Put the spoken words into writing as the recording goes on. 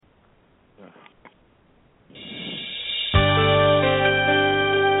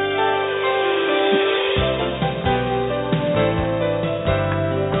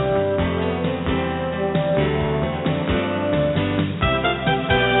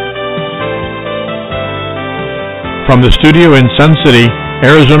From the studio in Sun City,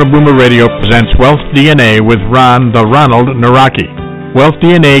 Arizona Boomer Radio presents Wealth DNA with Ron the Ronald Nawrocki. Wealth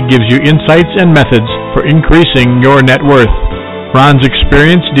DNA gives you insights and methods for increasing your net worth. Ron's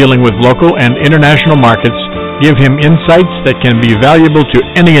experience dealing with local and international markets give him insights that can be valuable to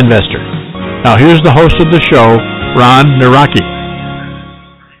any investor. Now here's the host of the show, Ron Nawrocki.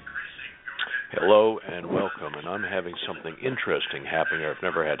 Hello and welcome, and I'm having something interesting happening I've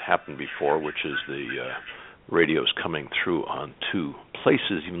never had happen before, which is the radio's coming through on two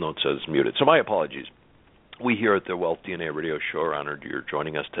places, even though it says muted. So my apologies. We here at the Wealth DNA Radio Show are honored you're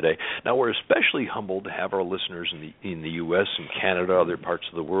joining us today. Now, we're especially humbled to have our listeners in the U.S. and Canada, other parts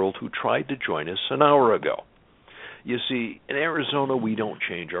of the world, who tried to join us an hour ago. You see, in Arizona, we don't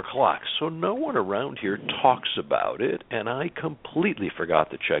change our clocks, so no one around here talks about it, and I completely forgot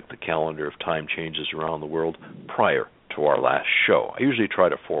to check the calendar of time changes around the world prior to our last show. I usually try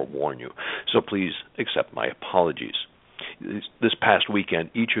to forewarn you, so please accept my apologies. This past weekend,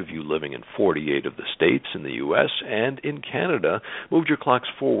 each of you living in 48 of the states in the U.S. and in Canada moved your clocks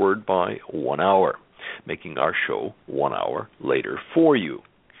forward by 1 hour, making our show 1 hour later for you.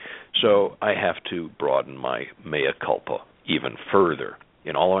 So I have to broaden my mea culpa even further.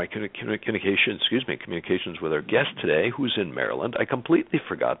 In all our communications with our guest today, who's in Maryland, I completely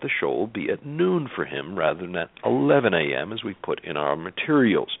forgot the show will be at noon for him rather than at 11 a.m. as we put in our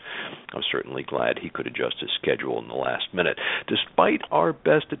materials. I'm certainly glad he could adjust his schedule in the last minute. Despite our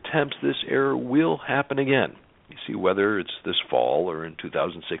best attempts, this error will happen again. You see, whether it's this fall or in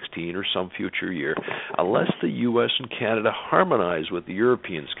 2016 or some future year, unless the U.S. and Canada harmonize with the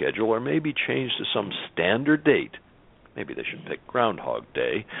European schedule or maybe change to some standard date. Maybe they should pick Groundhog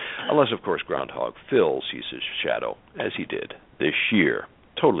Day, unless, of course, Groundhog Phil sees his shadow, as he did this year.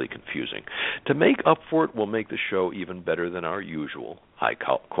 Totally confusing. To make up for it, we'll make the show even better than our usual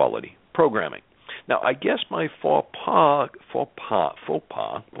high-quality programming. Now, I guess my faux pas,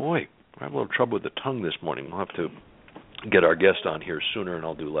 boy, I have a little trouble with the tongue this morning. We'll have to get our guest on here sooner and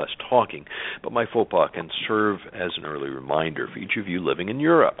I'll do less talking. But my faux pas can serve as an early reminder for each of you living in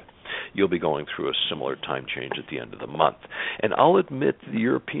Europe. You'll be going through a similar time change at the end of the month. And I'll admit the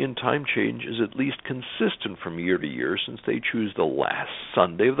European time change is at least consistent from year to year since they choose the last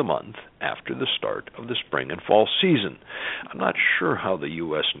Sunday of the month after the start of the spring and fall season. I'm not sure how the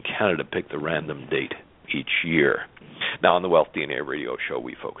U.S. and Canada pick the random date each year. Now, on the Wealth DNA Radio Show,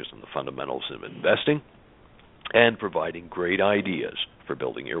 we focus on the fundamentals of investing and providing great ideas for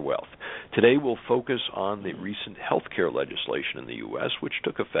building your wealth. Today, we'll focus on the recent health care legislation in the U.S., which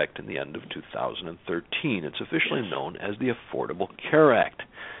took effect in the end of 2013. It's officially known as the Affordable Care Act,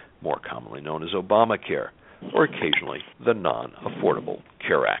 more commonly known as Obamacare, or occasionally the Non-Affordable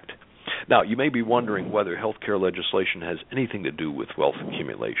Care Act. Now, you may be wondering whether health care legislation has anything to do with wealth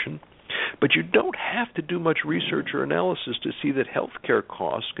accumulation, but you don't have to do much research or analysis to see that health care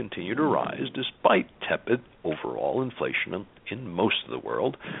costs continue to rise despite tepid overall inflation in most of the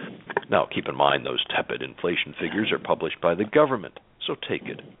world. Now, keep in mind those tepid inflation figures are published by the government, so take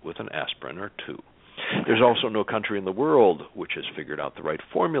it with an aspirin or two. There's also no country in the world which has figured out the right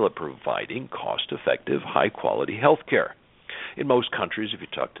formula providing cost-effective, high-quality health care. In most countries, if you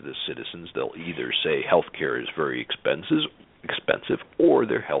talk to the citizens, they'll either say health care is very expensive or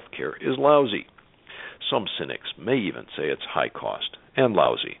their health care is lousy. Some cynics may even say it's high cost and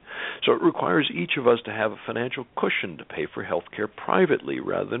lousy. So it requires each of us to have a financial cushion to pay for health care privately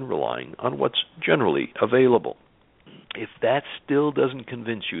rather than relying on what's generally available. If that still doesn't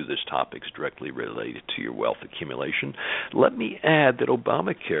convince you this topic's directly related to your wealth accumulation, let me add that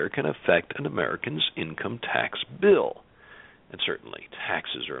Obamacare can affect an American's income tax bill. And certainly,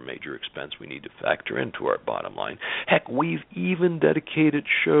 taxes are a major expense we need to factor into our bottom line. Heck, we've even dedicated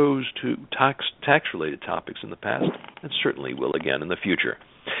shows to tax-related topics in the past, and certainly will again in the future.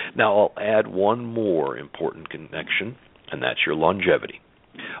 Now, I'll add one more important connection, and that's your longevity.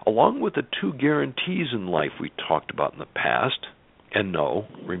 Along with the two guarantees in life we talked about in the past, and no,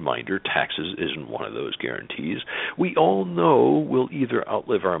 reminder, taxes isn't one of those guarantees, we all know we'll either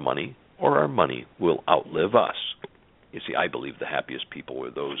outlive our money or our money will outlive us. You see, I believe the happiest people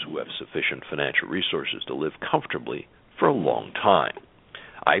are those who have sufficient financial resources to live comfortably for a long time.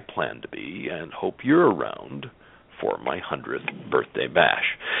 I plan to be and hope you're around for my 100th birthday bash.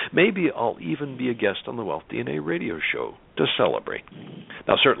 Maybe I'll even be a guest on the Wealth DNA Radio Show to celebrate.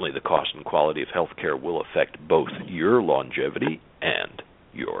 Now, certainly the cost and quality of health care will affect both your longevity and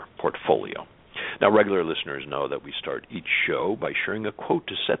your portfolio. Now, regular listeners know that we start each show by sharing a quote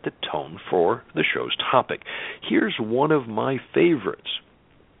to set the tone for the show's topic. Here's one of my favorites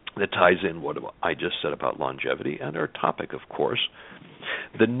that ties in what I just said about longevity and our topic, of course.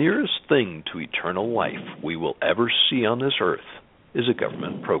 The nearest thing to eternal life we will ever see on this earth is a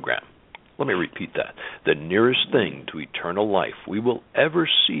government program. Let me repeat that. The nearest thing to eternal life we will ever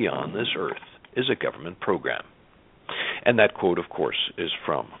see on this earth is a government program. And that quote, of course, is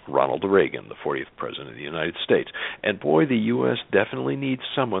from Ronald Reagan, the 40th President of the United States. And boy, the U.S. definitely needs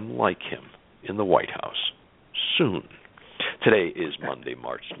someone like him in the White House soon. Today is Monday,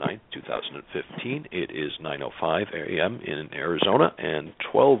 March 9th, 2015. It is 9:05 a.m. in Arizona and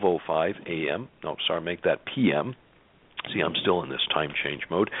 12:05 a.m. No, sorry, make that p.m. See, I'm still in this time change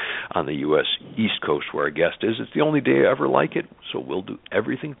mode on the U.S. East Coast where our guest is. It's the only day I ever like it, so we'll do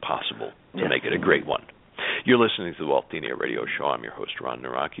everything possible to make it a great one. You're listening to the Wealth DNA Radio Show. I'm your host, Ron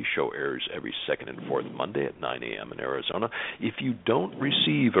Nawrocki. Show airs every second and fourth Monday at 9 a.m. in Arizona. If you don't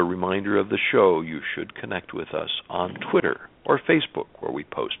receive a reminder of the show, you should connect with us on Twitter or Facebook, where we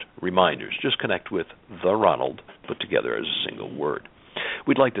post reminders. Just connect with The Ronald, put together as a single word.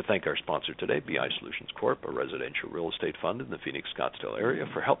 We'd like to thank our sponsor today, BI Solutions Corp., a residential real estate fund in the Phoenix-Scottsdale area,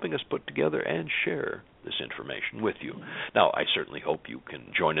 for helping us put together and share this information with you. Now, I certainly hope you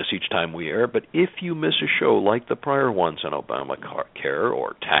can join us each time we air, but if you miss a show like the prior ones on Obamacare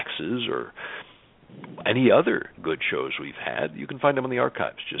or taxes or any other good shows we've had, you can find them in the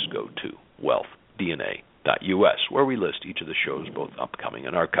archives. Just go to wealthdna.us, where we list each of the shows, both upcoming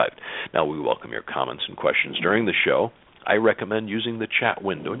and archived. Now, we welcome your comments and questions during the show. I recommend using the chat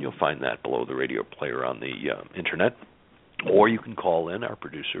window, and you'll find that below the radio player on the Internet. Or you can call in. Our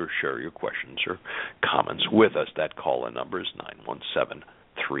producer, share your questions or comments with us. That call-in number is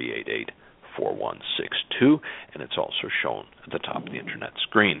 917-388-4162, and it's also shown at the top of the Internet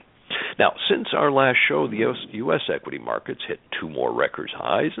screen. Now, since our last show, the U.S. equity markets hit two more record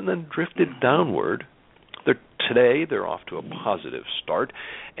highs and then drifted downward. Today, they're off to a positive start,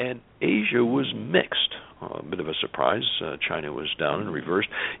 and Asia was mixed. A bit of a surprise. China was down and reversed.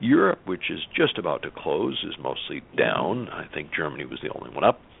 Europe, which is just about to close, is mostly down. I think Germany was the only one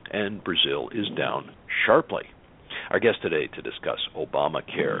up, and Brazil is down sharply. Our guest today to discuss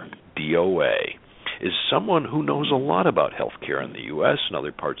Obamacare, DOA, is someone who knows a lot about healthcare in the U.S. and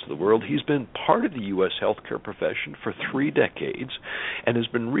other parts of the world. He's been part of the U.S. healthcare profession for 3 decades and has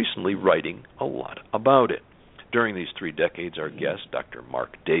been recently writing a lot about it. During these 3 decades, our guest, Dr.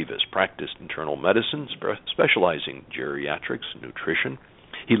 Mark Davis, practiced internal medicine, specializing in geriatrics and nutrition.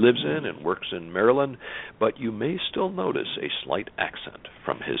 He lives in and works in Maryland, but you may still notice a slight accent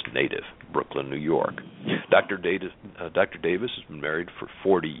from his native Brooklyn, New York. Dr. Davis has been married for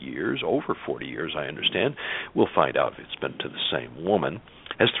 40 years, over 40 years, I understand. We'll find out if it's been to the same woman.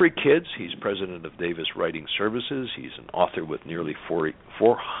 Has 3 kids. He's president of Davis Writing Services. He's an author with nearly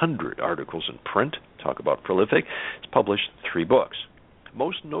 400 articles in print. Talk about prolific. He's published 3 books.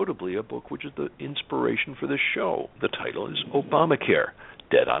 Most notably, a book which is the inspiration for this show. The title is Obamacare,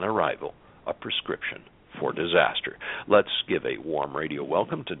 Dead on Arrival, A Prescription for Disaster. Let's give a warm radio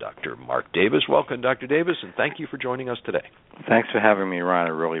welcome to Dr. Mark Davis. Welcome, Dr. Davis, and thank you for joining us today. Thanks for having me, Ron. I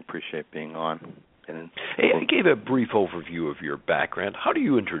really appreciate being on. Hey, I gave a brief overview of your background. How do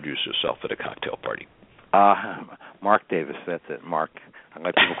you introduce yourself at a cocktail party? Mark Davis, that's it, Mark. I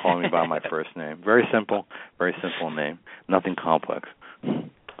like people calling me by my first name. Very simple name. Nothing complex.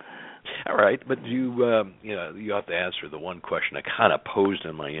 All right, but you have to answer the one question I kind of posed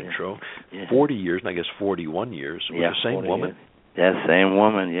in my intro. Yeah. 40 years, and I guess 41 years. Was the same woman? Years. Yeah, same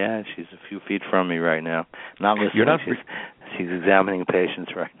woman. Yeah, she's a few feet from me right now. Not listening. You're not. She's examining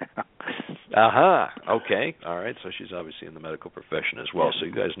patients right now. Okay. All right. So she's obviously in the medical profession as well. So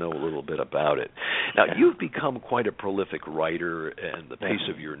you guys know a little bit about it. Now, you've become quite a prolific writer, and the pace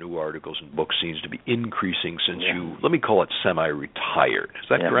of your new articles and books seems to be increasing since you, let me call it, semi-retired. Is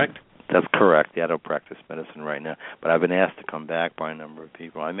that correct? That's correct. Yeah, I don't practice medicine right now, but I've been asked to come back by a number of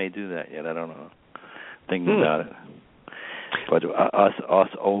people. I may do that yet. I don't know. Thinking about it. But us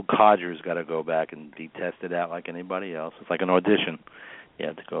old codgers got to go back and be tested out like anybody else. It's like an audition. You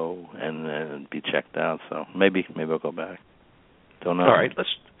have to go and be checked out. So maybe I'll go back. Don't know. All right, let's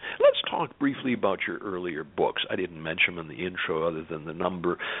talk briefly about your earlier books. I didn't mention them in the intro other than the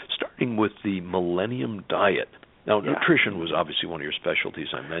number, starting with the Millennium Diet. Now, nutrition was obviously one of your specialties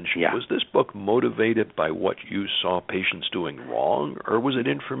I mentioned. Yeah. Was this book motivated by what you saw patients doing wrong, or was it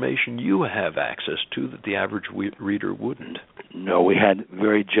information you have access to that the average reader wouldn't? No, we had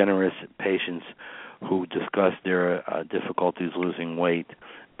very generous patients who discussed their difficulties losing weight,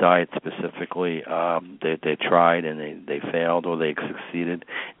 diet specifically. They tried and they failed or they succeeded.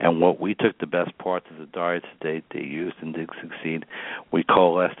 And what we took the best parts of the diets they used and did succeed, we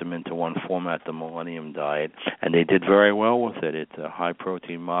coalesced them into one format, the Millennium Diet, and they did very well with it. It's a high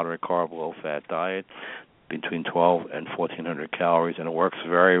protein, moderate carb, low fat diet. between 12 and 1,400 calories, and it works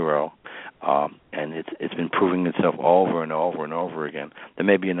very well. And it's been proving itself over and over and over again. There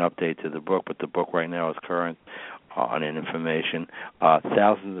may be an update to the book, but the book right now is current on information.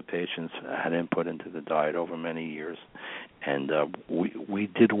 Thousands of patients had input into the diet over many years, and we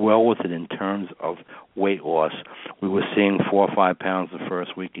did well with it in terms of weight loss. We were seeing 4 or 5 pounds the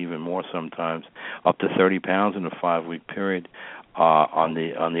first week, even more sometimes, up to 30 pounds in a 5-week period. On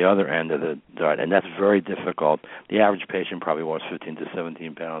the other end of the diet, and that's very difficult. The average patient probably lost 15 to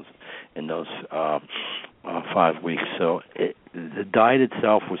 17 pounds in those 5 weeks. So the diet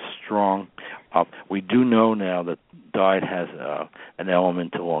itself was strong. We do know now that diet has an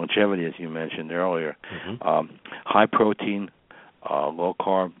element to longevity, as you mentioned earlier. High protein, low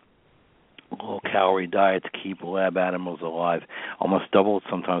carb, low-calorie diets keep lab animals alive, almost double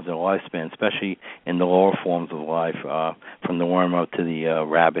sometimes their lifespan, especially in the lower forms of life, from the worm up to the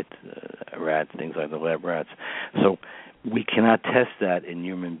rats, things like the lab rats. So we cannot test that in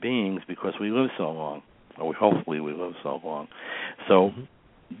human beings because we live so long, or hopefully we live so long. So,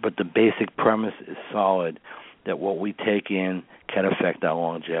 but the basic premise is solid, that what we take in can affect our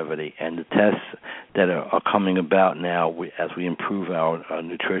longevity. And the tests that are coming about now, as we improve our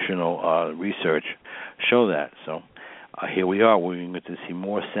nutritional research, show that. So here we are. We're going to see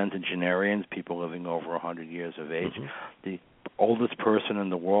more centenarians, people living over 100 years of age. The oldest person in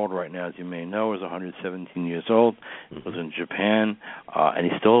the world right now, as you may know, is 117 years old. He was in Japan, and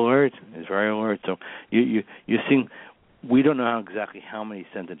he's still alert. He's very alert. So you're seeing... We don't know exactly how many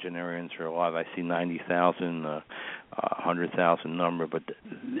centenarians are alive. I see 90,000, 100,000 number, but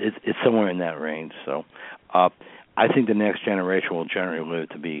it's somewhere in that range. So I think the next generation will generally live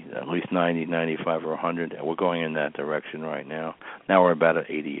to be at least 90, 95, or 100, and we're going in that direction right now. Now we're about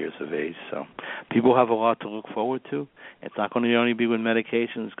 80 years of age. So people have a lot to look forward to. It's not going to only be with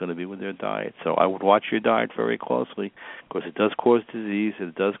medication. It's going to be with their diet. So I would watch your diet very closely because it does cause disease.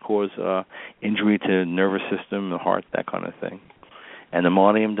 It does cause injury to the nervous system, the heart, that kind of thing. And the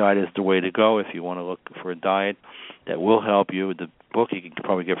Millennium Diet is the way to go if you want to look for a diet that will help you. The book you can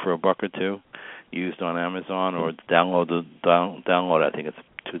probably get for $1 or $2, used on Amazon, or download. I think it's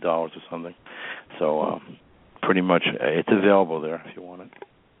 $2 or something. So pretty much it's available there if you want it.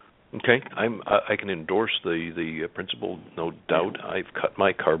 Okay, I can endorse the principle, no doubt. I've cut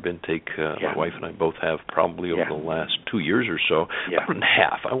my carb intake. My wife and I both have, probably over the last 2 years or so, about in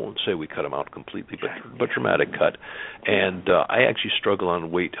half. I won't say we cut them out completely, but dramatic cut. And I actually struggle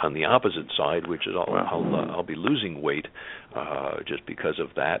on weight on the opposite side, which is I'll be losing weight just because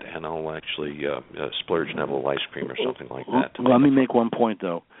of that, and I'll actually splurge and have a little ice cream or something like that. Let me make one point,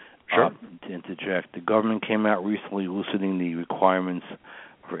 though. Sure. To interject, the government came out recently loosening the requirements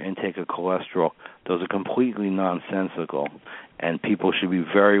for intake of cholesterol. Those are completely nonsensical, and people should be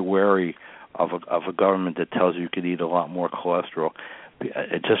very wary of a government that tells you could eat a lot more cholesterol.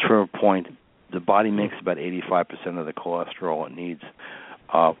 Just for a point, the body makes about 85% of the cholesterol it needs.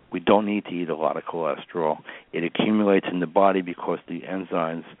 We don't need to eat a lot of cholesterol. It accumulates in the body because the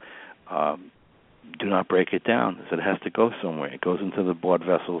enzymes do not break it down, so it has to go somewhere. It goes into the blood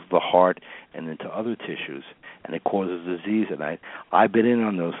vessels, the heart, and into other tissues, and it causes disease. And I've been in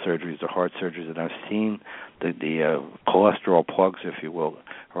on those surgeries, the heart surgeries, and I've seen the cholesterol plugs, if you will,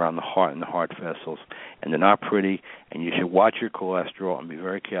 around the heart and the heart vessels, and they're not pretty, and you should watch your cholesterol and be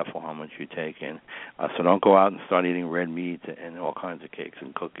very careful how much you take in. So don't go out and start eating red meat and all kinds of cakes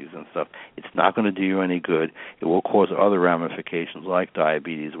and cookies and stuff. It's not going to do you any good. It will cause other ramifications like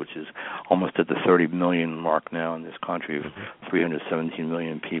diabetes, which is almost at the 30 million mark now in this country of 317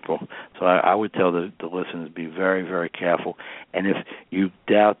 million people. So I would tell the listeners, be very, very careful. And if you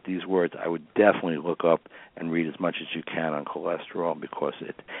doubt these words, I would definitely look up and read as much as you can on cholesterol, because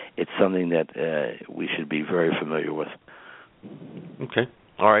it's something that we should be very familiar with. Okay.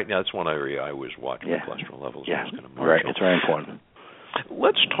 All right. Now, that's one area I was watching, cholesterol levels. Yeah, right. It's very important.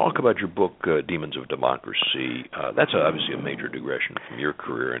 Let's talk about your book, Demons of Democracy. That's obviously a major digression from your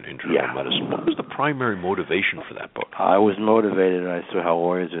career in internal medicine. What was the primary motivation for that book? I was motivated, and I saw how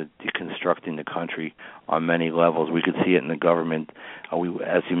lawyers are deconstructing the country on many levels. We could see it in the government.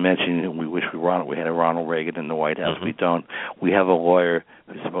 As you mentioned, we wish we had a Ronald Reagan in the White House. We don't. We have a lawyer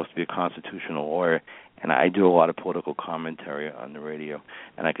who's supposed to be a constitutional lawyer, and I do a lot of political commentary on the radio.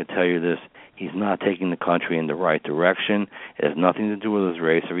 And I can tell you this, he's not taking the country in the right direction. It has nothing to do with his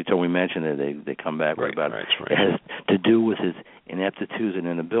race. Every time we mention it, they come back about it. It has to do with his ineptitudes and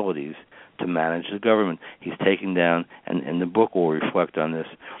inabilities to manage the government. He's taking down, and the book will reflect on this,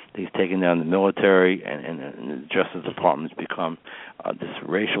 he's taking down the military, and the Justice Department has become this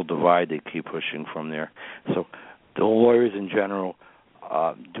racial divide they keep pushing from there. So the lawyers in general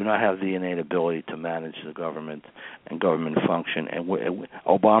do not have the innate ability to manage the government and government function. And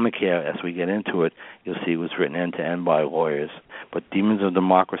Obamacare, as we get into it, you'll see, was written end to end by lawyers. But Demons of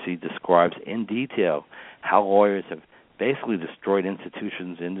Democracy describes in detail how lawyers have basically destroyed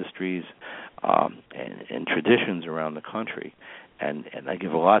institutions, industries, and traditions around the country. And I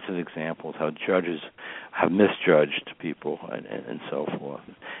give lots of examples how judges have misjudged people and so forth.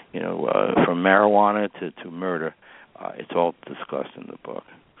 From marijuana to murder, it's all discussed in the book.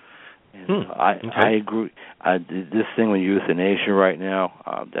 And I agree. This thing with euthanasia right now,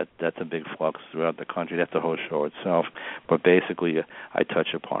 that's a big flux throughout the country. That's a whole show itself. But basically, I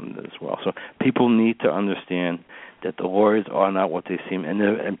touch upon it as well. So people need to understand that the lawyers are not what they seem,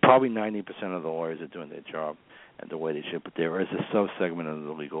 and probably 90% of the lawyers are doing their job and the way they should. But there is a sub-segment of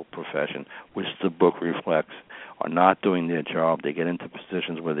the legal profession, which the book reflects, are not doing their job. They get into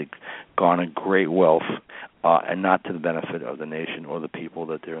positions where they garner great wealth, and not to the benefit of the nation or the people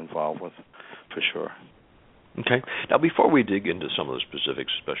that they're involved with, for sure. Okay. Now, before we dig into some of the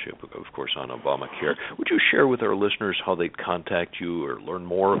specifics, especially, of course, on Obamacare, would you share with our listeners how they'd contact you or learn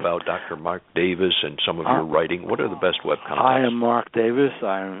more about Dr. Mark Davis and some of your writing? What are the best web contacts? I am Mark Davis.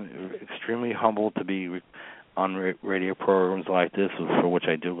 I'm extremely humbled to be on radio programs like this, for which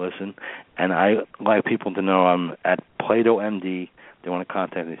I do listen. And I like people to know I'm at Plato MD. They want to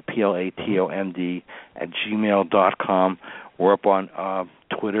contact me. It's PLATOMD @gmail.com. We're up on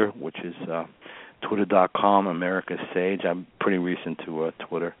Twitter, which is Twitter.com, America's Sage. I'm pretty recent to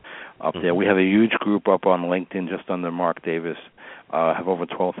Twitter up there. We have a huge group up on LinkedIn just under Mark Davis. Have over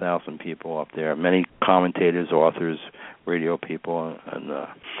 12,000 people up there. Many commentators, authors, radio people, and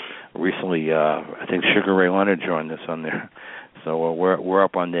recently I think Sugar Ray Leonard joined us on there. So we're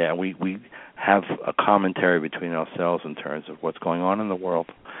up on there. We have a commentary between ourselves in terms of what's going on in the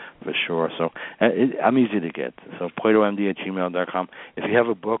world, for sure. So I'm easy to get. So PlatoMD @gmail.com. If you have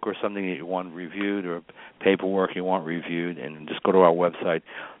a book or something that you want reviewed or paperwork you want reviewed, and just go to our website,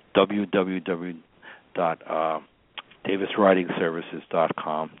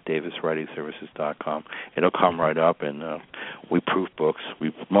 www.daviswritingservices.com, daviswritingservices.com. It'll come right up, and we proof books.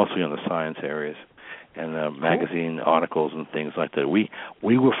 We mostly on the science areas, and magazine articles and things like that. We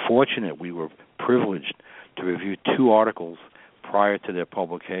were fortunate. We were privileged to review 2 articles prior to their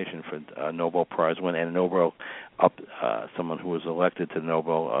publication for Nobel Prize winner and someone who was elected to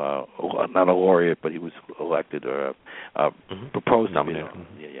Nobel, not a laureate, but he was elected or proposed nominated. to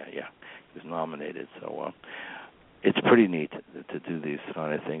be. Yeah. He was nominated. So it's pretty neat to do these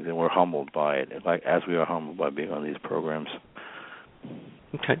kind of things, and we're humbled by it, as we are humbled by being on these programs.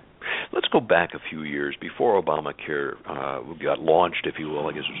 Okay. Let's go back a few years before Obamacare got launched, if you will.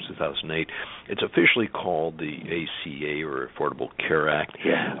 I guess it was 2008. It's officially called the ACA, or Affordable Care Act.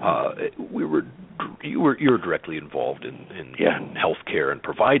 Yeah. You were directly involved in health care and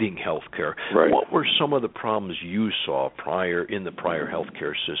providing health care. Right. What were some of the problems you saw in the prior health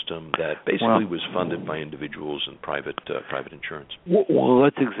care system that basically was funded by individuals and private insurance? Well,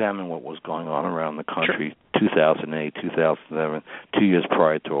 let's examine what was going on around the country. Sure. 2008, 2007, 2 years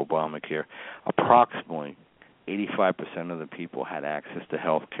prior to Obamacare. Approximately 85% of the people had access to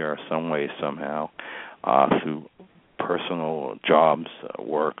health care some way, somehow, through personal jobs,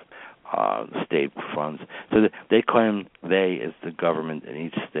 work, state funds. So they claim as the government in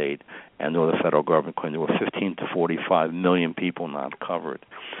each state and or the federal government claimed there were 15 to 45 million people not covered.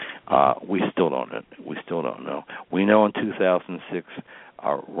 We still don't know. We know in 2006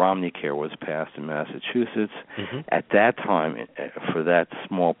 Romney Care was passed in Massachusetts. Mm-hmm. At that time, for that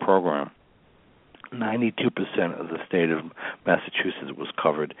small program, 92% of the state of Massachusetts was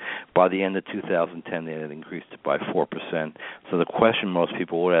covered. By the end of 2010, they had increased it by 4%. So the question most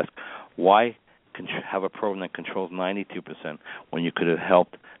people would ask, why have a program that controls 92% when you could have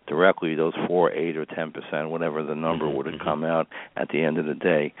helped directly those 4, 8, or 10%, whatever the number would have come out at the end of the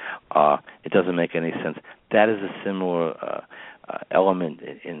day? It doesn't make any sense. That is a similar element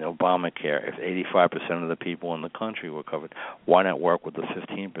in Obamacare. If 85% of the people in the country were covered, why not work with the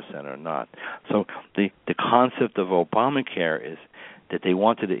 15% or not? So the concept of Obamacare is that they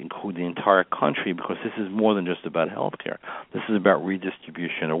wanted to include the entire country, because this is more than just about health care. This is about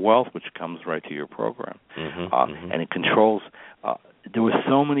redistribution of wealth, which comes right to your program. And it controls, there were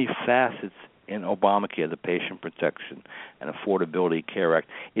so many facets in Obamacare, the Patient Protection and Affordability Care Act.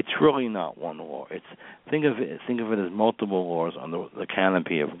 It's really not one law. Think of it as multiple laws under the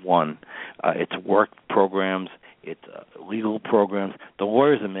canopy of one. It's work programs, it's legal programs. The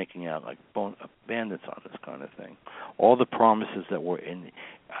lawyers are making out like bandits on this kind of thing. All the promises that were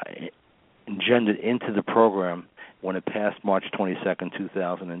engendered into the program when it passed March 22nd,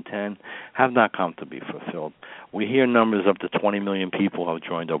 2010, have not come to be fulfilled. We hear numbers up to 20 million people have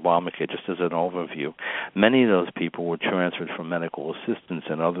joined Obamacare, just as an overview. Many of those people were transferred from medical assistance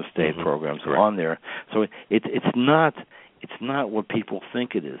and other state programs on there. So it's not what people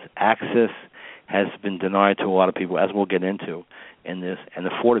think it is. Access has been denied to a lot of people, as we'll get into in this, and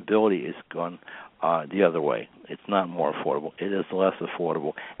affordability is gone the other way. It's not more affordable. It is less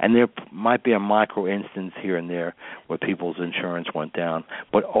affordable. And there might be a micro instance here and there where people's insurance went down.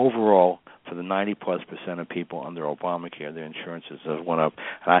 But overall, for the 90+% of people under Obamacare, their insurances have went up.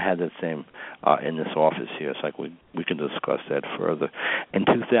 And I had that same in this office here. It's like we can discuss that further. In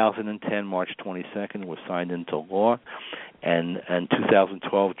 2010, March 22nd, was signed into law. And in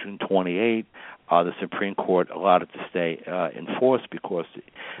 2012, June 28, the Supreme Court allowed it to stay in force because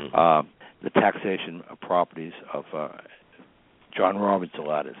the taxation of properties of John Roberts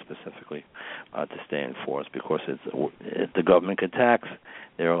allowed it specifically to stay in force because the government could tax.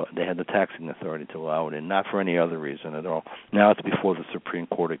 They had the taxing authority to allow it in, not for any other reason at all. Now it's before the Supreme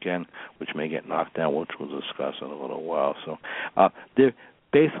Court again, which may get knocked down, which we'll discuss in a little while. So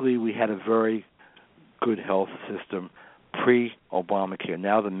basically we had a very good health system pre-Obamacare.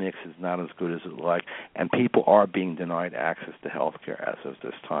 Now the mix is not as good as it like, and people are being denied access to health care as of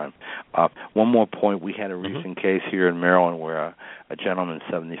this time. One more point, we had a recent case here in Maryland where a gentleman,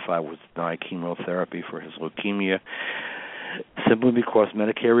 75, was denied chemotherapy for his leukemia simply because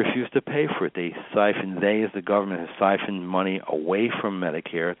Medicare refused to pay for it. They, as the government, has siphoned money away from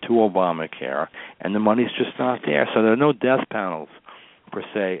Medicare to Obamacare, and the money's just not there. So there are no death panels, per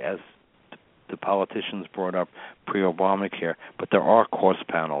se, as the politicians brought up pre-Obamacare, but there are cost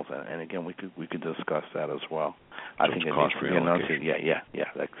panels, and again, we could discuss that as well. I think it's cost reallocation. Yeah,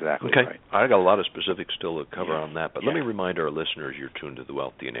 exactly. Okay, right. I got a lot of specifics still to cover on that, but let me remind our listeners you're tuned to the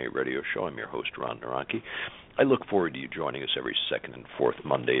Wealth DNA radio show. I'm your host, Ron Nawrocki. I look forward to you joining us every second and fourth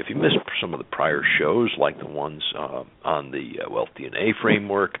Monday. If you missed some of the prior shows, like the ones on the Wealth DNA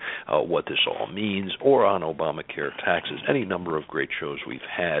framework, what this all means, or on Obamacare taxes, any number of great shows we've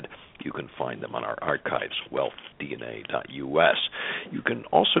had, you can find them on our archives, wealthdna.us. You can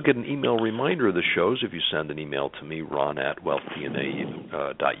also get an email reminder of the shows if you send an email to me, ron at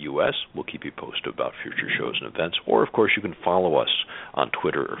wealthdna.us. We'll keep you posted about future shows and events. Or, of course, you can follow us on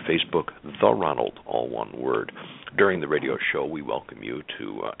Twitter or Facebook, The Ronald, all one word. During the radio show, we welcome you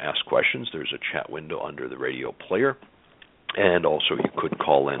to ask questions. There's a chat window under the radio player. And also you could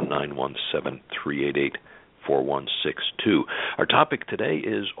call in 917-388-4162. Our topic today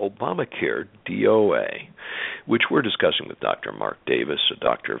is Obamacare DOA, which we're discussing with Dr. Mark Davis, a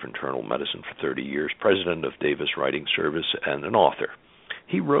doctor of internal medicine for 30 years, president of Davis Writing Service, and an author.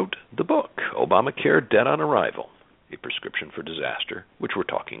 He wrote the book, Obamacare Dead on Arrival, A Prescription for Disaster, which we're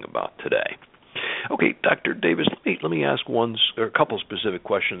talking about today. Okay, Dr. Davis, let me ask a couple specific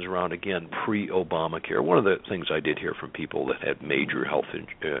questions around, again, pre-Obamacare. One of the things I did hear from people that had major health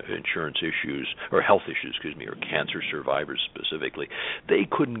insurance issues, or health issues, or cancer survivors specifically, they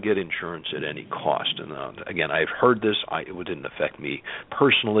couldn't get insurance at any cost. And again, I've heard this. It didn't affect me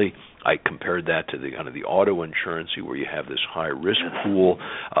personally. I compared that to the auto insurance, where you have this high-risk pool,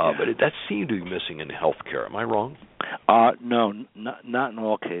 but that seemed to be missing in health care. Am I wrong? No, not in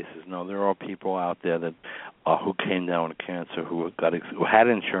all cases. No, there are people out there that who came down with cancer who had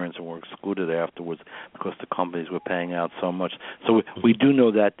insurance and were excluded afterwards because the companies were paying out so much. So we do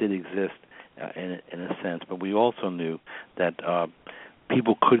know that did exist in a sense, but we also knew that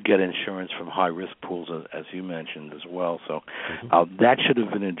people could get insurance from high-risk pools, as you mentioned as well. So that should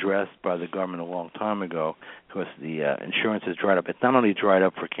have been addressed by the government a long time ago because the insurance has dried up. It's not only dried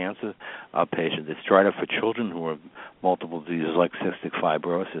up for cancer patients, it's dried up for children who have multiple diseases like cystic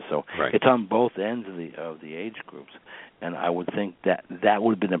fibrosis. So it's on both ends of the age groups. And I would think that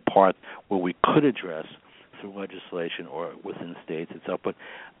would have been a part where we could address through legislation or within states itself. But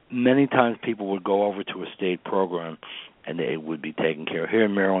many times people would go over to a state program and they would be taken care of. Here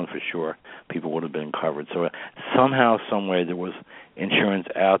in Maryland, for sure, people would have been covered. So somehow, some way, there was insurance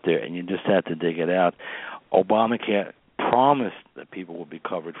out there, and you just had to dig it out. Obamacare promised that people would be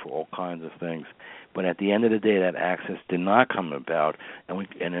covered for all kinds of things, but at the end of the day, that access did not come about. And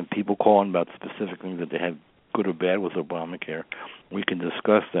then people calling about specific things that they had good or bad with Obamacare, we can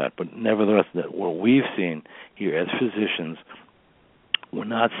discuss that. But nevertheless, what we've seen here as physicians, we're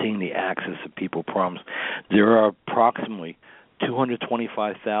not seeing the access that people promised. There are approximately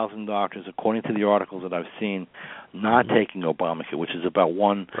 225,000 doctors, according to the articles that I've seen, not taking Obamacare, which is about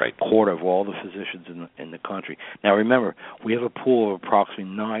one quarter of all the physicians in the country. Now, remember, we have a pool of approximately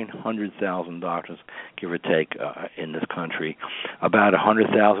 900,000 doctors, give or take, in this country. About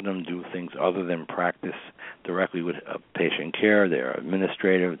 100,000 of them do things other than practice directly with patient care, they're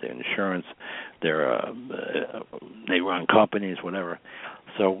administrative, they're insurance, they run companies, whatever.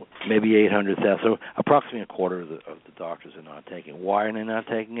 So maybe 800,000. So approximately a quarter of the doctors are not taking it. Why are they not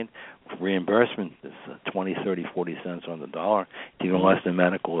taking it? Reimbursement is 20, 30, 40 cents on the dollar. It's even less than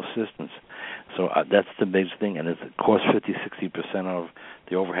medical assistance. So that's the biggest thing, and it costs 50, 60% of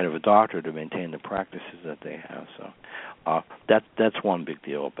the overhead of a doctor to maintain the practices that they have. So that's one big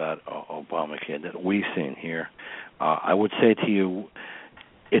deal about Obamacare that we've seen here. I would say to you,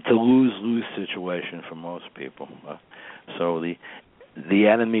 it's a lose-lose situation for most people. So the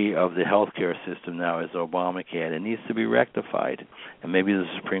enemy of the healthcare system now is Obamacare, and it needs to be rectified. And maybe the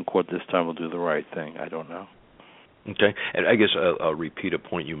Supreme Court this time will do the right thing. I don't know. Okay, and I guess I'll repeat a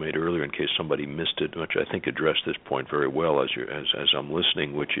point you made earlier in case somebody missed it, which I think addressed this point very well as I'm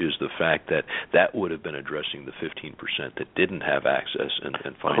listening, which is the fact that would have been addressing the 15% that didn't have access and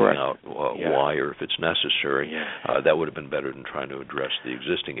finding out why or if it's necessary. That would have been better than trying to address the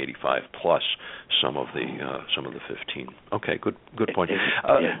existing 85 plus some of the 15. Okay, good point.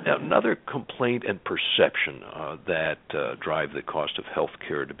 Another complaint and perception that drive the cost of health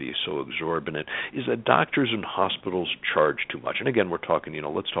care to be so exorbitant is that doctors and hospitals charge too much. And again, we're talking,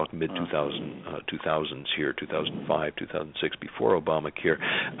 let's talk mid-2000s here, 2005, 2006, before Obamacare.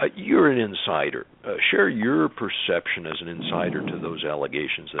 You're an insider. Share your perception as an insider to those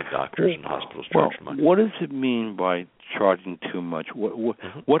allegations that doctors and hospitals charge too much. What does it mean by charging too much?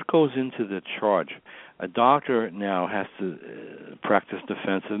 What goes into the charge? A doctor now has to practice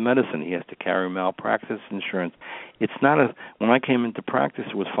defensive medicine. He has to carry malpractice insurance. It's not when I came into practice,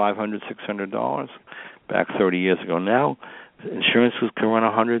 it was $500, $600 back 30 years ago. Now, insurance can run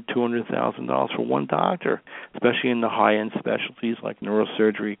 $100,000, $200,000 for one doctor, especially in the high-end specialties like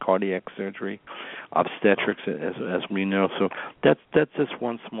neurosurgery, cardiac surgery, obstetrics, as we know. So that's just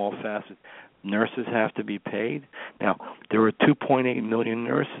one small facet. Nurses have to be paid. Now, there are 2.8 million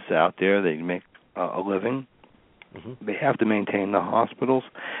nurses out there. They make a living. They have to maintain the hospitals.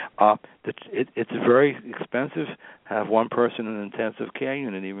 It's very expensive to have one person in an intensive care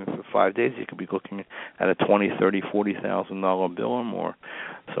unit. Even for 5 days, you could be looking at a $20,000, $30,000, $40,000 bill or more.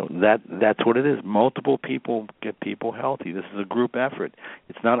 So that's what it is. Multiple people get people healthy. This is a group effort.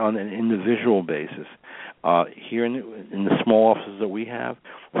 It's not on an individual basis. Here in the small offices that we have,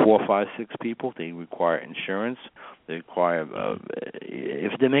 4, 5, 6 people, they require insurance. They require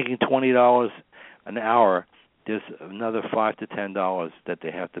if they're making $20 an hour, there's another $5 to $10 that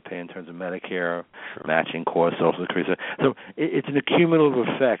they have to pay in terms of Medicare, matching costs, Social Security. So it's an accumulative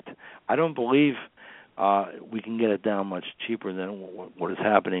effect. I don't believe we can get it down much cheaper than what is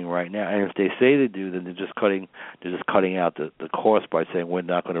happening right now. And if they say they do, then they're just cutting out the cost by saying we're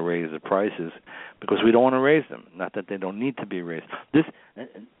not going to raise the prices because we don't want to raise them. Not that they don't need to be raised.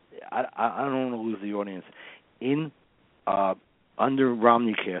 I don't want to lose the audience. Under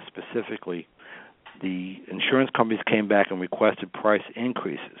Obamacare specifically, the insurance companies came back and requested price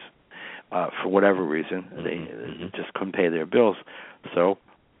increases for whatever reason. They just couldn't pay their bills. So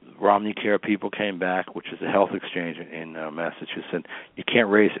Obamacare people came back, which is a health exchange in Massachusetts, and you can't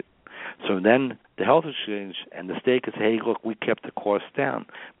raise it. So then the health exchange and the state could say, hey, look, we kept the cost down.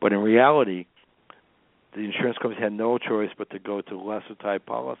 But in reality, the insurance companies had no choice but to go to lesser type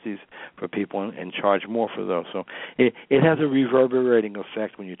policies for people and charge more for those. So it has a reverberating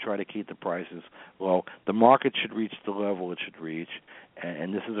effect when you try to keep the prices low. The market should reach the level it should reach,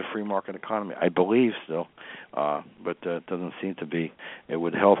 and this is a free market economy, I believe still, but it doesn't seem to be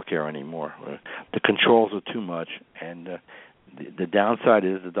with healthcare anymore. The controls are too much, and the downside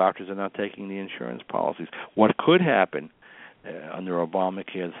is the doctors are not taking the insurance policies. What could happen under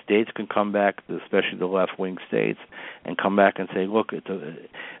Obamacare, the states can come back, especially the left-wing states, and come back and say, look,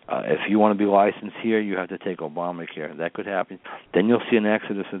 if you want to be licensed here, you have to take Obamacare. That could happen. Then you'll see an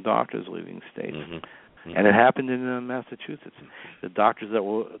exodus of doctors leaving states. And it happened in Massachusetts. The doctors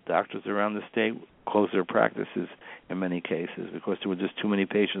around the state closed their practices in many cases because there were just too many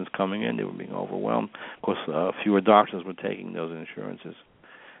patients coming in. They were being overwhelmed. Of course, fewer doctors were taking those insurances.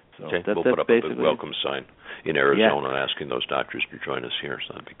 So we'll put up a big welcome sign in Arizona asking those doctors to join us here,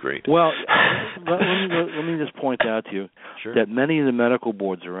 so that'd be great. Well, let me just point out to you that many of the medical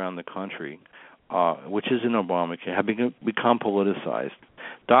boards around the country, which is in Obamacare, have become politicized.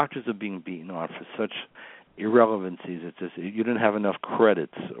 Doctors are being beaten on for such irrelevancies. It's just you didn't have enough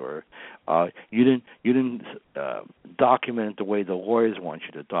credits, or you didn't document the way the lawyers want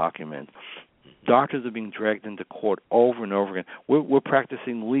you to document. Doctors are being dragged into court over and over again. We're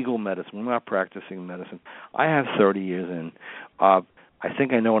practicing legal medicine. We're not practicing medicine. I have 30 years in. I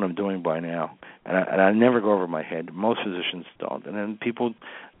think I know what I'm doing by now, and I never go over my head. Most physicians don't. And then people,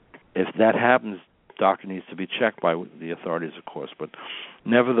 if that happens, doctor needs to be checked by the authorities, of course. But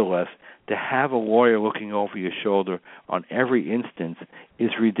nevertheless, to have a lawyer looking over your shoulder on every instance is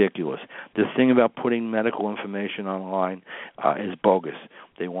ridiculous. This thing about putting medical information online is bogus.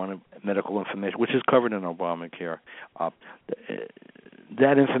 They want medical information, which is covered in Obamacare.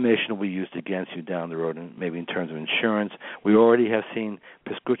 That information will be used against you down the road, and maybe in terms of insurance. We already have seen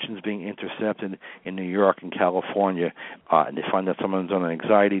prescriptions being intercepted in New York and California, and they find that someone's on an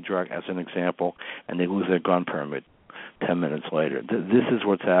anxiety drug, as an example, and they lose their gun permit 10 minutes later. This is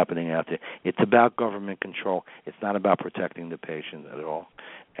what's happening out there. It's about government control. It's not about protecting the patient at all,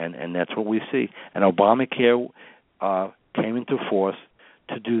 and that's what we see. And Obamacare came into force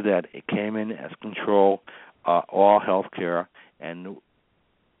to do that. It came in as control all health care, and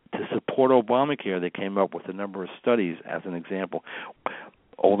to support Obamacare, they came up with a number of studies. As an example,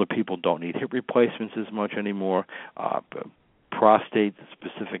 older people don't need hip replacements as much anymore.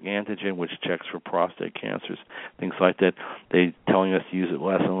 Prostate-specific antigen, which checks for prostate cancers, things like that. They're telling us to use it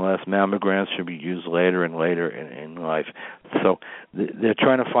less and less. Mammograms should be used later and later in life. So they're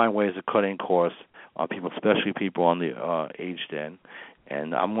trying to find ways of cutting costs on people, especially people on the aged end.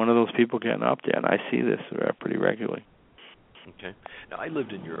 And I'm one of those people getting up there, and I see this pretty regularly. Okay. Now, I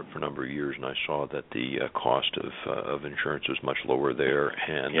lived in Europe for a number of years, and I saw that the cost of insurance was much lower there,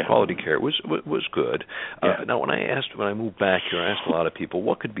 and quality care was good. Now, when I moved back here, I asked a lot of people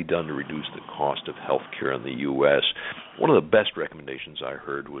what could be done to reduce the cost of health care in the U.S. One of the best recommendations I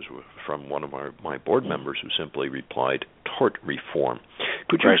heard was from one of my board members, who simply replied, tort reform.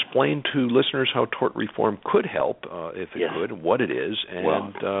 Could you explain to listeners how tort reform could help, if it could, and what it is, and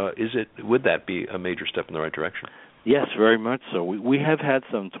would that be a major step in the right direction? Yes, very much so. We have had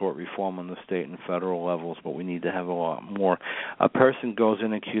some tort reform on the state and federal levels, but we need to have a lot more. A person goes in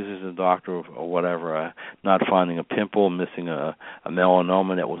and accuses a doctor of whatever, not finding a pimple, missing a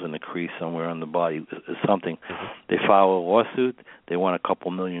melanoma that was in a crease somewhere on the body, something. They file a lawsuit. They want a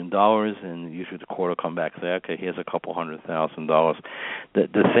couple $1 million, and usually the court will come back and say, okay, here's a couple $100,000.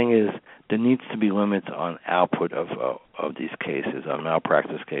 The thing is, there needs to be limits on output of these cases, on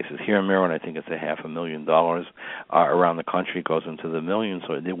malpractice cases. Here in Maryland, I think it's $500,000. Around the country, it goes into the millions.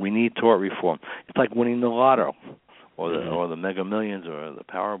 So we need tort reform. It's like winning the lotto, or the Mega Millions, or the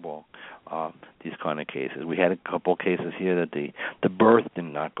Powerball. These kind of cases. We had a couple of cases here that the birth did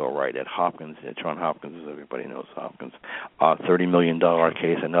not go right at Hopkins, at John Hopkins, as everybody knows Hopkins. $30 million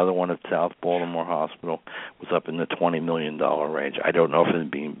case. Another one at South Baltimore Hospital was up in the $20 million range. I don't know if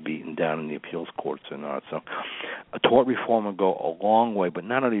it's being beaten down in the appeals courts or not. So a tort reform will go a long way. But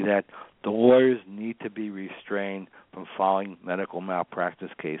not only that, the lawyers need to be restrained from filing medical malpractice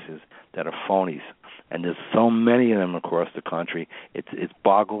cases that are phonies. And there's so many of them across the country, it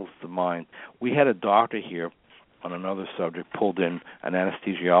boggles the mind. We had a doctor here on another subject, pulled in an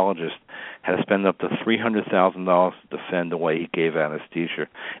anesthesiologist, had to spend up to $300,000 to defend the way he gave anesthesia,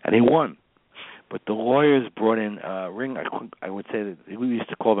 and he won. But the lawyers brought in I would say that we used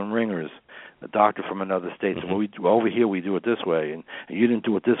to call them ringers, a doctor from another state. So over here we do it this way, and you didn't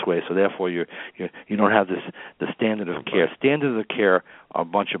do it this way, so therefore you don't have the standard of care. Standards of care are a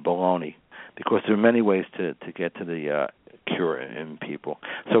bunch of baloney, because there are many ways to get to the cure in people.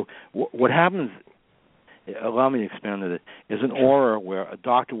 So what happens, allow me to expand on it, is an aura where a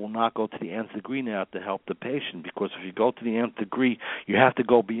doctor will not go to the nth degree now to help the patient, because if you go to the nth degree, you have to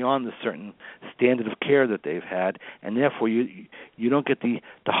go beyond the certain standard of care that they've had, and therefore you don't get the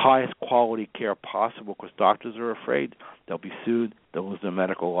highest quality care possible, because doctors are afraid they'll be sued, they'll lose their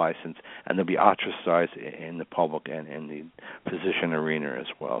medical license, and they'll be ostracized in the public and in the physician arena as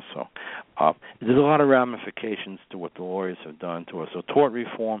well. So there's a lot of ramifications to what the lawyers have done to us. So tort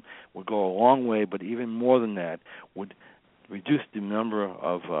reform would go a long way, but even more than that would reduce the number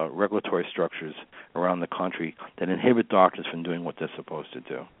of regulatory structures around the country that inhibit doctors from doing what they're supposed to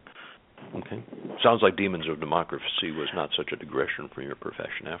do. Okay. Sounds like Demons of Democracy was not such a digression from your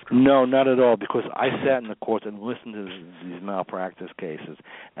profession after all. No, not at all, because I sat in the courts and listened to these malpractice cases,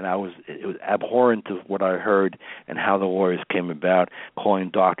 and it was abhorrent to what I heard and how the lawyers came about, calling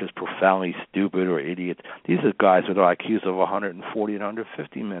doctors profoundly stupid or idiots. These are guys with IQs of 140 and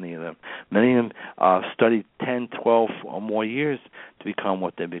 150, many of them. Many of them studied 10, 12 or more years to become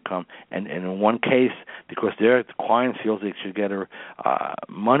what they become. And in one case, because their client feels they should get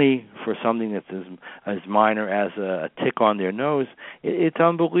money for something that's as minor as a tick on their nose, it's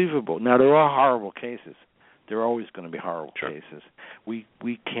unbelievable. Now, there are horrible cases. There are always going to be horrible cases. We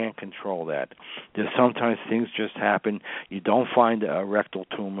can't control that. There's sometimes things just happen. You don't find a rectal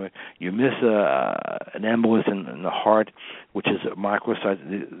tumor. You miss an embolus in the heart, which is a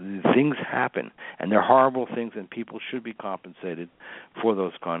microsite. Things happen, and they're horrible things, and people should be compensated for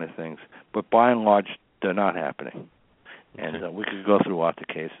those kind of things. but by and large, they're not happening. And we could go through lots of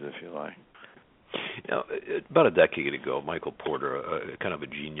cases if you like. About a decade ago, Michael Porter, kind of a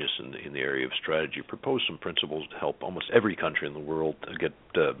genius in the area of strategy, proposed some principles to help almost every country in the world get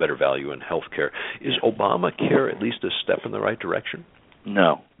better value in health care. Is Obamacare at least a step in the right direction?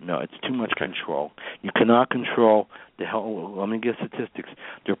 No, it's too much control. You cannot control the health. Let me get statistics.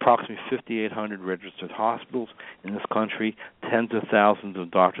 There are approximately 5,800 registered hospitals in this country, tens of thousands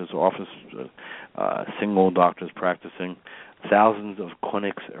of doctors' offices, single doctors practicing, thousands of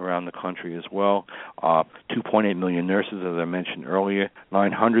clinics around the country as well, 2.8 million nurses, as I mentioned earlier,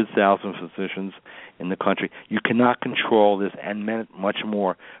 900,000 physicians in the country. You cannot control this and much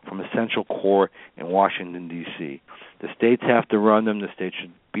more from a central core in Washington, D.C. The states have to run them. The states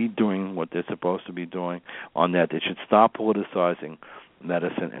should be doing what they're supposed to be doing on that. They should stop politicizing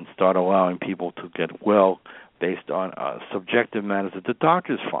medicine and start allowing people to get well based on subjective matters that the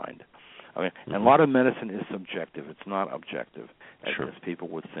doctors find. I mean, and a lot of medicine is subjective. It's not objective, as people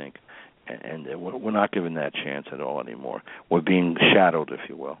would think. And we're not given that chance at all anymore. We're being shadowed, if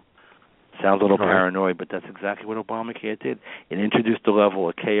you will. Sounds a little paranoid, but that's exactly what Obamacare did. It introduced a level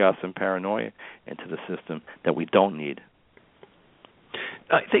of chaos and paranoia into the system that we don't need.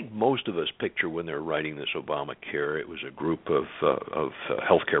 I think most of us picture when they're writing this Obamacare, it was a group of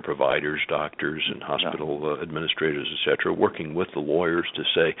healthcare providers, doctors, and hospital administrators, etc., working with the lawyers to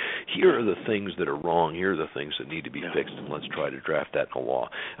say, here are the things that are wrong, here are the things that need to be fixed, and let's try to draft that in a law.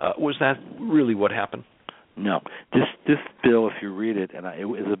 Was that really what happened? No. This bill, if you read it, and it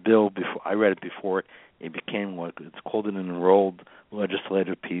was a bill before I read it before it became what it's called an enrolled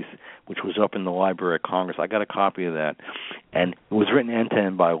legislative piece, which was up in the Library of Congress. I got a copy of that, and it was written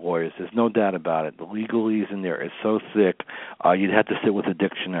end-to-end by lawyers. There's no doubt about it. The legalese in there is so thick, you'd have to sit with a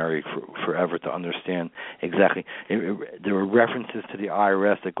dictionary forever to understand exactly. There were references to the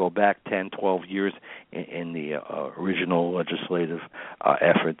IRS that go back 10, 12 years in the original legislative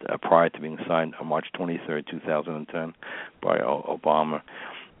effort prior to being signed on March 23rd, 2010 by Obama.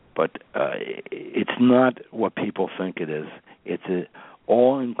 But it's not what people think it is. It's an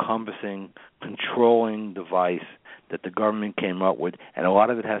all-encompassing, controlling device that the government came up with, and a lot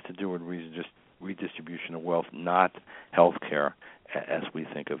of it has to do with just redistribution of wealth, not health care as we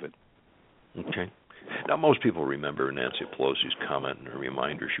think of it. Okay. Now, most people remember Nancy Pelosi's comment and a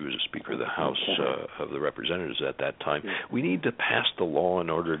reminder. She was a Speaker of the House of the Representatives at that time. We need to pass the law in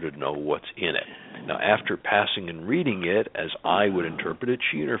order to know what's in it. Now, after passing and reading it, as I would interpret it,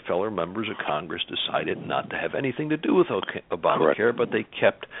 she and her fellow members of Congress decided not to have anything to do with Obamacare, but they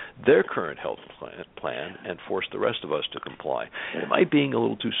kept their current health plan and forced the rest of us to comply. Am I being a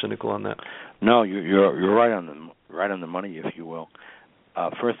little too cynical on that? No, you're right on the money, if you will.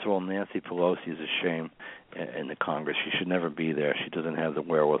 First of all, Nancy Pelosi is a shame in the Congress. She should never be there. She doesn't have the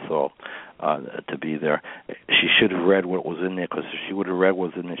wherewithal to be there. She should have read what was in there, because if she would have read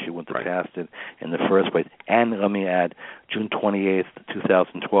what was in there, she wouldn't have passed it in the first place. And let me add, June 28th,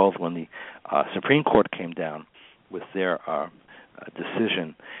 2012, when the Supreme Court came down with their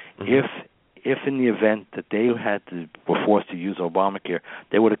decision, if in the event that they were forced to use Obamacare,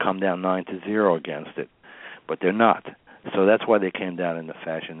 they would have come down 9-0 against it. But they're not. So that's why they came down in the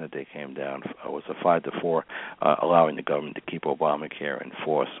fashion that they came down. It was a 5-4, allowing the government to keep Obamacare in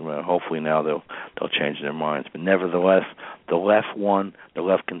force. Well, hopefully now they'll change their minds. But nevertheless, the left won. The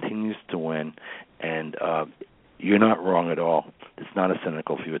left continues to win, and you're not wrong at all. It's not a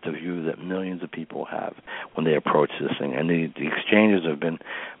cynical view. It's a view that millions of people have when they approach this thing. And the exchanges have been,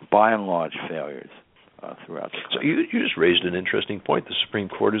 by and large, failures. Throughout the country. So you just raised an interesting point. The Supreme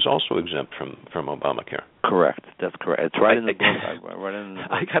Court is also exempt from Obamacare. Correct. That's correct. It's right in the book.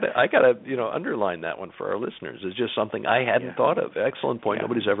 I gotta underline that one for our listeners. It's just something I hadn't thought of. Excellent point.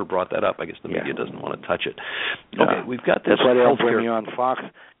 Nobody's ever brought that up. I guess the media doesn't want to touch it. Okay, we've got this. That's why they don't bring me on Fox,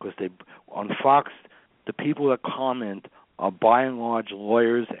 because on Fox the people that comment are by and large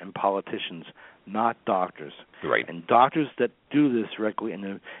lawyers and politicians, not doctors. Right. And doctors that do this regularly,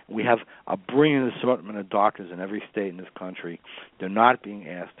 and we have a brilliant assortment of doctors in every state in this country, they're not being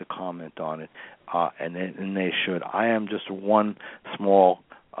asked to comment on it, and they should. I am just one small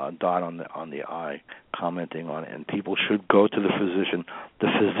dot on the I commenting on it, and people should go to the physician. The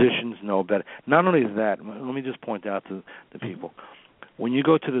physicians know better. Not only that, let me just point out to the people. When you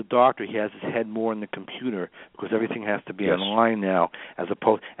go to the doctor, he has his head more in the computer because everything has to be online now,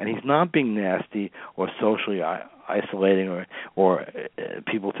 and he's not being nasty or socially isolating or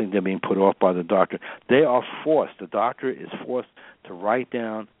people think they're being put off by the doctor. They are forced. The doctor is forced to write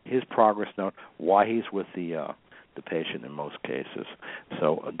down his progress note, why he's with the patient in most cases.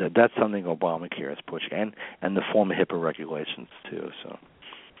 So that's something Obamacare is pushing, and the former HIPAA regulations too. So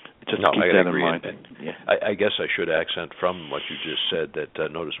Just keep that in mind. Yeah. I guess I should accent from what you just said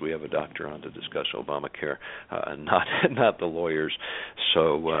that notice we have a doctor on to discuss Obamacare, not the lawyers.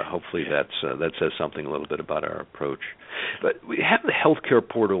 So hopefully that says something a little bit about our approach. But we have the healthcare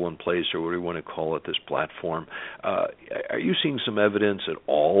portal in place, or what do you want to call it, this platform. Are you seeing some evidence at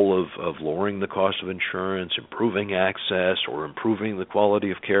all of lowering the cost of insurance, improving access, or improving the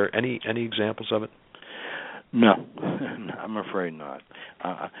quality of care? Any examples of it? No, I'm afraid not.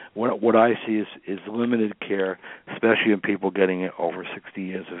 What I see is limited care, especially in people getting over 60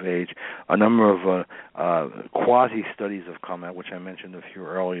 years of age. A number of quasi-studies have come out, which I mentioned a few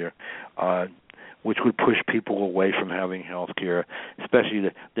earlier, which would push people away from having health care, especially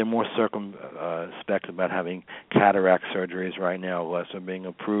they're more circumspect about having cataract surgeries right now, less are being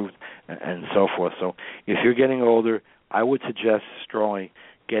approved, and so forth. So if you're getting older, I would suggest strongly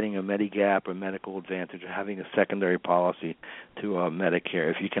getting a Medigap or medical advantage, or having a secondary policy to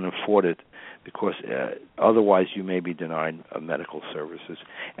Medicare if you can afford it, because otherwise you may be denied medical services,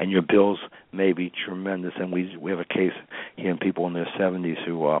 and your bills may be tremendous. And we have a case here in people in their 70s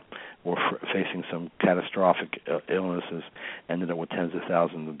who were facing some catastrophic illnesses, ended up with tens of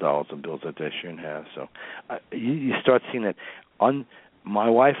thousands of dollars of bills that they shouldn't have. So you start seeing that. My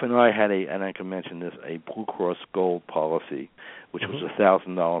wife and I had and I can mention this, a Blue Cross Gold policy, which was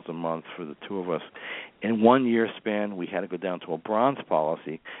 $1,000 a month for the two of us. In 1 year span, we had to go down to a bronze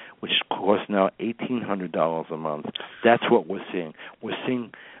policy, which costs now $1,800 a month. That's what we're seeing. We're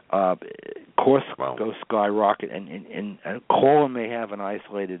seeing costs go skyrocket, and a caller may have an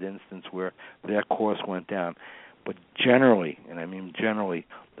isolated instance where their cost went down. But generally, and I mean generally,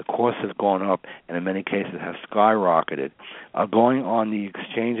 the costs have gone up, and in many cases have skyrocketed. Going on the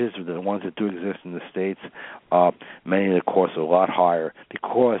exchanges, the ones that do exist in the States, many of the costs are a lot higher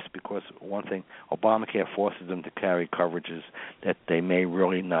because one thing, Obamacare forces them to carry coverages that they may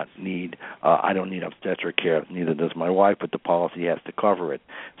really not need. I don't need obstetric care, neither does my wife, but the policy has to cover it.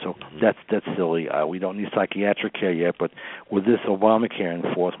 So that's silly. We don't need psychiatric care yet, but with this Obamacare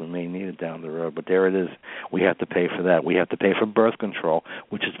enforcement, we may need it down the road. But there it is. We have to pay for that. We have to pay for birth control,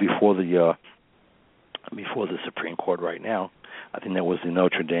 which is before the Supreme Court right now. I think that was the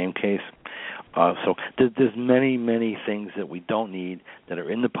Notre Dame case. So there's many things that we don't need that are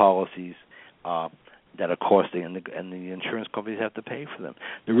in the policies that are costing, and the insurance companies have to pay for them.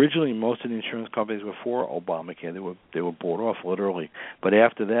 Originally, most of the insurance companies were for Obamacare. They were bought off literally, but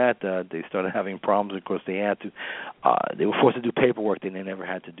after that, they started having problems because they had to. They were forced to do paperwork that they never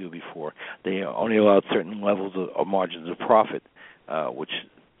had to do before. They only allowed certain levels of margins of profit, which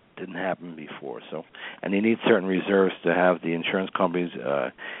didn't happen before. So, and they need certain reserves to have the insurance companies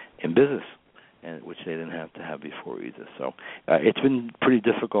in business, and which they didn't have to have before either. So it's been pretty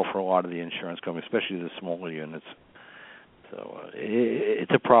difficult for a lot of the insurance companies, especially the smaller units. So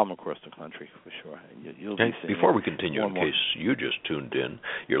it's a problem across the country for sure. You'll be seeing before we continue, in case you just tuned in,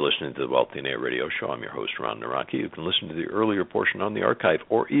 you're listening to the Wealth DNA Radio Show. I'm your host, Ron Nawrocki. You can listen to the earlier portion on the archive,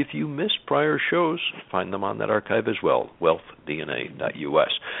 or if you missed prior shows, find them on that archive as well,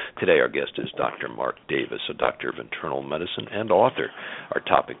 wealthdna.us. Today our guest is Dr. Mark Davis, a doctor of internal medicine and author. Our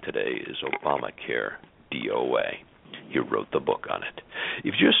topic today is Obamacare, DOA. He wrote the book on it.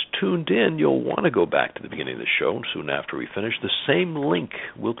 If you just tuned in, you'll want to go back to the beginning of the show. Soon after we finish, the same link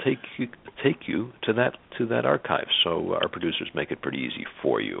will take you to that archive. So our producers make it pretty easy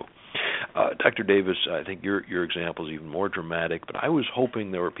for you. Dr. Davis, I think your example is even more dramatic, but I was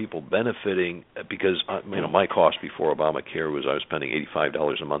hoping there were people benefiting because my cost before Obamacare was I was spending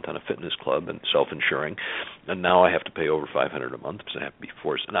 $85 a month on a fitness club and self-insuring, and now I have to pay over $500 a month because I have to be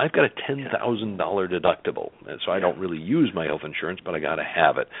forced. And I've got a $10,000 deductible, and so I don't really use my health insurance, but I got to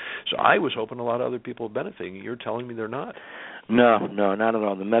have it. So I was hoping a lot of other people were benefiting. You're telling me they're not. No, not at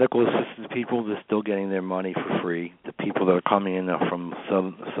all. The medical assistance people, they're still getting their money for free. The people that are coming in from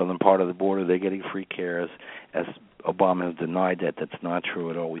southern part of the border, they're getting free care. As Obama has denied that. That's not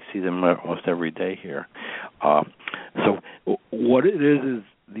true at all. We see them almost every day here. So what it is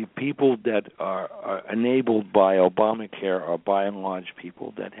the people that are enabled by Obamacare are by and large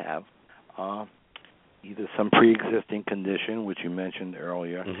people that have either some pre-existing condition, which you mentioned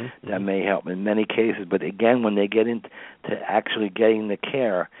earlier, that may help in many cases. But again, when they get into actually getting the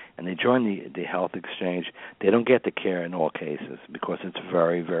care and they join the health exchange, they don't get the care in all cases because it's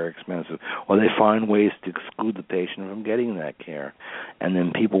very, very expensive. Or they find ways to exclude the patient from getting that care. And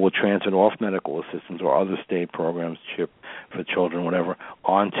then people will transfer off medical assistance or other state programs, CHIP for children, whatever,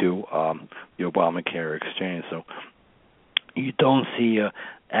 onto the Obamacare exchange. So you don't see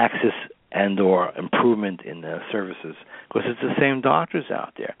access and or improvement in the services, because it's the same doctors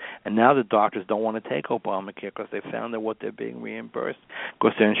out there. And now the doctors don't want to take Obamacare because they found that what they're being reimbursed,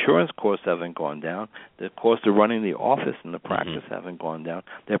 because their insurance costs haven't gone down, the cost of running the office and the practice haven't gone down,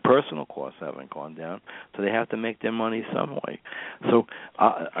 their personal costs haven't gone down, so they have to make their money some way. So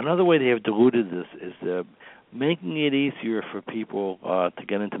another way they have diluted this is making it easier for people to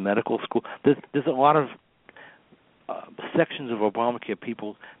get into medical school. There's a lot of sections of Obamacare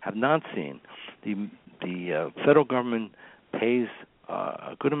people have not seen. The federal government pays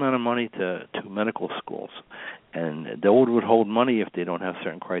a good amount of money to medical schools, and they would withhold money if they don't have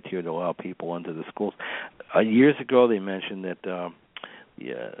certain criteria to allow people into the schools. Years ago, they mentioned that the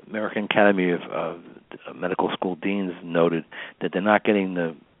American Academy of Medical School Deans noted that they're not getting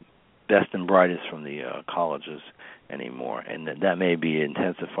the best and brightest from the colleges anymore, and that may be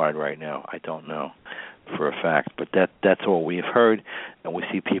intensified right now. I don't know for a fact, but that's what we have heard, and we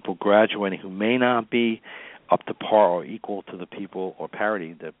see people graduating who may not be up to par or equal to the people, or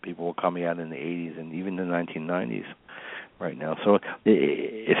parity, that people were coming out in the 80s and even the 1990s right now. So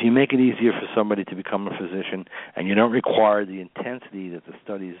if you make it easier for somebody to become a physician and you don't require the intensity that the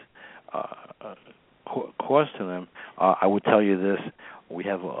studies cause to them, I would tell you this: we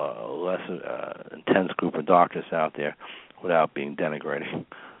have a less intense group of doctors out there without being denigrating.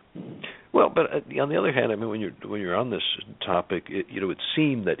 Well, but on the other hand, I mean, when you're on this topic, it would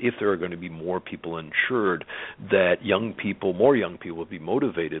seem that if there are going to be more people insured, that more young people will be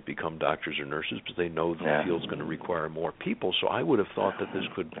motivated to become doctors or nurses because they know the field's going to require more people. So I would have thought that this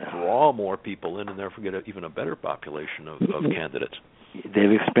could draw more people in and therefore get even a better population of candidates.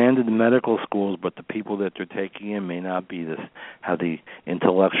 They've expanded the medical schools, but the people that they're taking in may not have the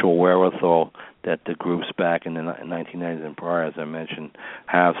intellectual wherewithal that the groups back in the 1990s and prior, as I mentioned,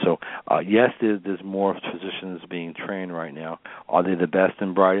 have. So, yes, there's more physicians being trained right now. Are they the best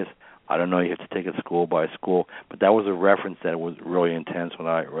and brightest? I don't know. You have to take it school by school. But that was a reference that was really intense when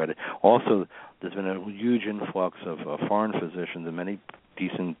I read it. Also, there's been a huge influx of foreign physicians and many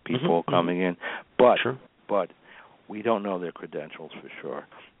decent people coming in. But we don't know their credentials for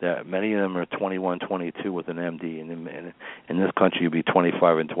sure. Many of them are 21, 22 with an MD, and in this country you'd be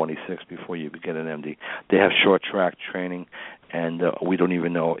 25 and 26 before you get an MD. They have short-track training, and we don't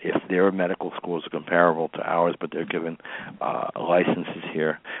even know if their medical schools are comparable to ours, but they're given licenses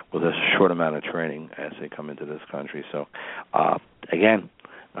here with a short amount of training as they come into this country. So, again,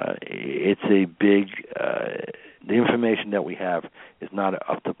 it's a big... the information that we have is not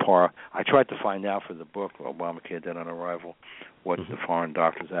up to par. I tried to find out for the book, Obamacare Dead on Arrival, what the foreign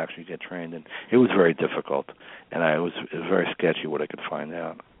doctors actually get trained in. It was very difficult, and it was very sketchy what I could find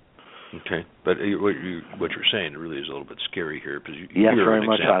out. Okay, but what you're saying really is a little bit scary here, because yes, very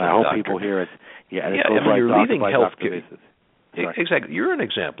much. And I hope people hear it. Yeah, and you're leaving healthcare. Right. Exactly. You're an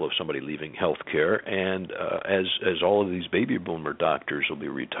example of somebody leaving healthcare, and as all of these baby boomer doctors will be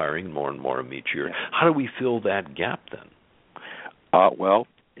retiring, more and more of them each year. How do we fill that gap then? Well,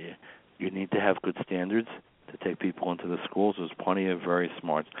 you need to have good standards to take people into the schools. There's plenty of very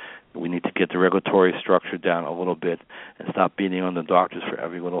smart. We need to get the regulatory structure down a little bit and stop beating on the doctors for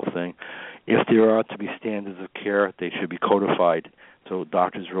every little thing. If there are to be standards of care, they should be codified so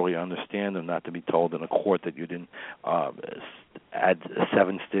doctors really understand them, not to be told in a court that you didn't add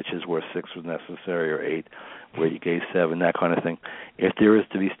 7 stitches where 6 was necessary, or 8 where you gave 7, that kind of thing. If there is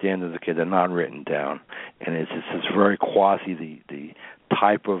to be standards of care, they're not written down. And it's very quasi the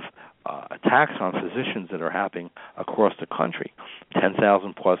type of attacks on physicians that are happening across the country.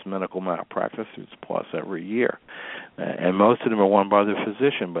 10,000 plus medical malpractice suits plus every year. And most of them are won by the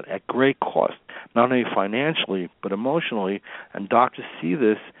physician, but at great cost, not only financially, but emotionally. And doctors see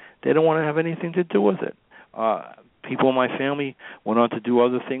this, they don't want to have anything to do with it. People in my family went on to do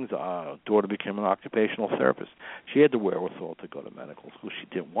other things. Daughter became an occupational therapist. She had the wherewithal to go to medical school. She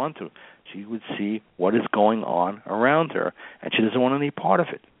didn't want to. She would see what is going on around her, and she doesn't want any part of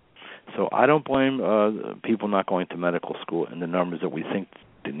it. So I don't blame people not going to medical school in the numbers that we think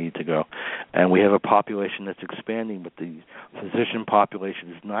they need to go. And we have a population that's expanding, but the physician population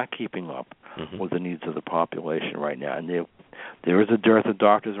is not keeping up with the needs of the population right now. And there is a dearth of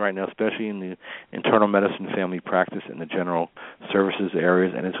doctors right now, especially in the internal medicine, family practice, and the general services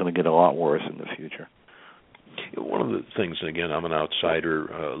areas, and it's going to get a lot worse in the future. One of the things, and again, I'm an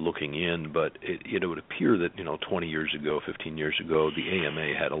outsider looking in, but it would appear that 20 years ago, 15 years ago, the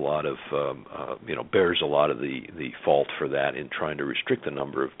AMA had a lot of bears a lot of the fault for that in trying to restrict the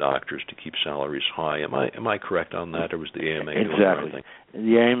number of doctors to keep salaries high. Am I correct on that, or was the AMA doing the right thing?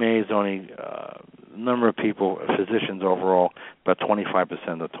 The AMA is only number of people, physicians overall, about 25%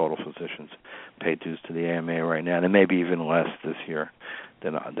 of the total physicians pay dues to the AMA right now, and it may be even less this year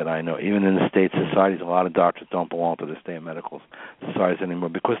than I know. Even in the state societies, a lot of doctors don't belong to the state medical societies anymore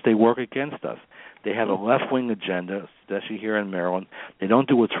because they work against us. They have a left-wing agenda, especially here in Maryland. They don't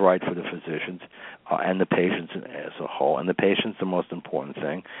do what's right for the physicians and the patients as a whole. And the patient's the most important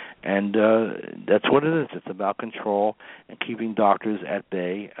thing. And that's what it is. It's about control and keeping doctors at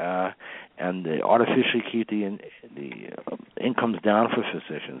bay. And they artificially keep the incomes down for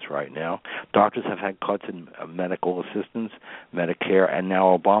physicians right now. Doctors have had cuts in medical assistance, Medicare, and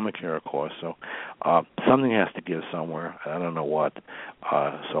now Obamacare, of course. So something has to give somewhere. I don't know what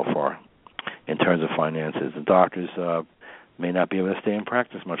so far. In terms of finances, the doctors may not be able to stay in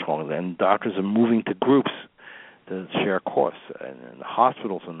practice much longer. And doctors are moving to groups to share costs. And the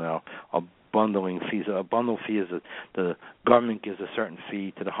hospitals are now bundling fees. A bundle fee is the government gives a certain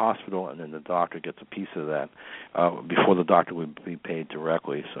fee to the hospital, and then the doctor gets a piece of that before the doctor would be paid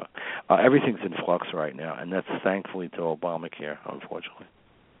directly. So everything's in flux right now, and that's thankfully to Obamacare, unfortunately.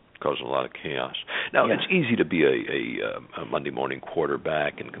 Causing a lot of chaos. Now, It's easy to be a Monday morning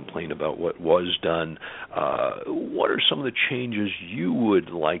quarterback and complain about what was done. What are some of the changes you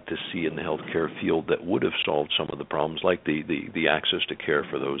would like to see in the healthcare field that would have solved some of the problems, like the access to care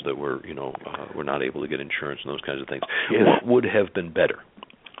for those that were not able to get insurance and those kinds of things? Yes. What would have been better?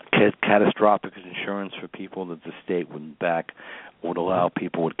 Catastrophic insurance for people that the state would allow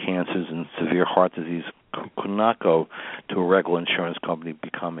people with cancers and severe heart disease who could not go to a regular insurance company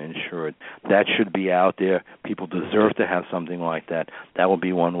become insured. That should be out there. People deserve to have something like that. That would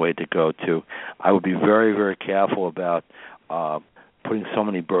be one way to go to. I would be very, very careful about putting so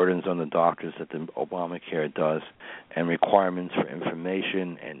many burdens on the doctors that the Obamacare does, and requirements for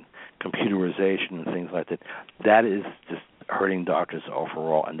information and computerization and things like that. That is just hurting doctors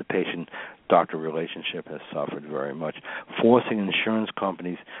overall, and the patient-doctor relationship has suffered very much. Forcing insurance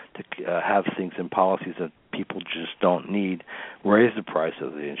companies to have things in policies that people just don't need raise the price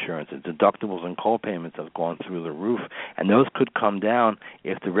of the insurance. The deductibles and co-payments have gone through the roof, and those could come down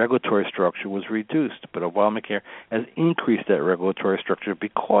if the regulatory structure was reduced. But Obamacare has increased that regulatory structure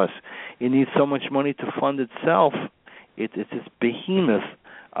because it needs so much money to fund itself. It's this behemoth.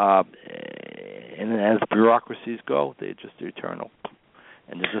 And as bureaucracies go, they're eternal,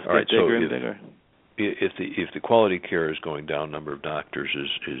 and they just get bigger and bigger. If the quality care is going down, number of doctors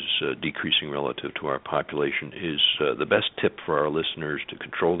is decreasing relative to our population, is the best tip for our listeners to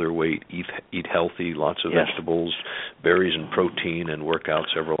control their weight, eat healthy, lots of vegetables, berries and protein, and work out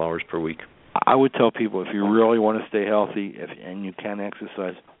several hours per week? I would tell people, if you really want to stay healthy and you can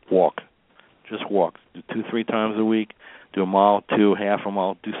exercise, walk. Just walk. Do 2-3 times a week. Do a mile, 2, half a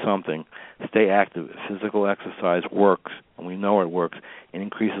mile, do something. Stay active. Physical exercise works, and we know it works. It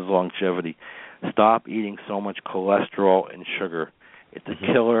increases longevity. Stop eating so much cholesterol and sugar. It's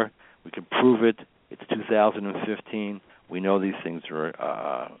a killer. We can prove it. It's 2015. We know these things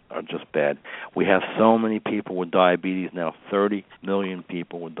are just bad. We have so many people with diabetes now, 30 million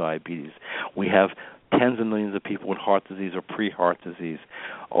people with diabetes. We have tens of millions of people with heart disease or pre-heart disease,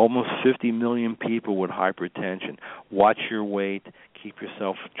 almost 50 million people with hypertension. Watch your weight. Keep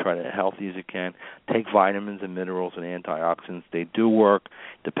yourself healthy as you can. Take vitamins and minerals and antioxidants. They do work,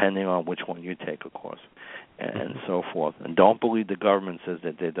 depending on which one you take, of course, and so forth. And don't believe the government says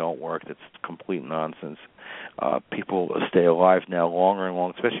that they don't work. That's complete nonsense. People stay alive now longer and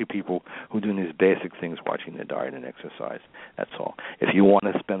longer, especially people who are doing these basic things, watching their diet and exercise. That's all. If you want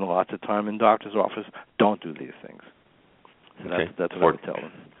to spend lots of time in doctor's office, don't do these things. And that's what I would tell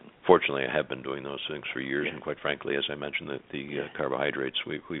them. Fortunately, I have been doing those things for years, and quite frankly, as I mentioned, the carbohydrates,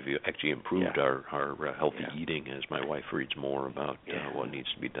 we've actually improved our healthy eating as my wife reads more about what needs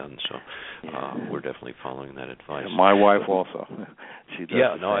to be done. So we're definitely following that advice. And my wife also. She does.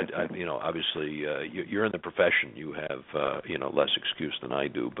 Yeah, no, obviously, you're in the profession. You have less excuse than I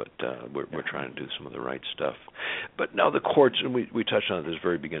do, but we're trying to do some of the right stuff. But now the courts, and we touched on it at this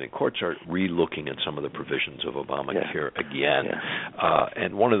very beginning, courts are re-looking at some of the provisions of Obamacare again.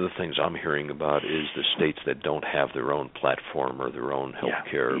 And one of the things I'm hearing about is the states that don't have their own platform or their own health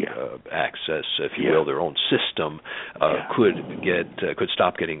care access, if you will, their own system, could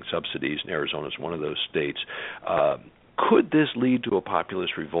stop getting subsidies. And Arizona is one of those states. Could this lead to a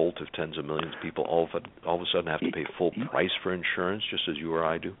populist revolt if tens of millions of people all of a sudden have to pay full price for insurance, just as you or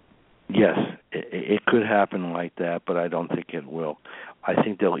I do? Yes, it could happen like that, but I don't think it will. I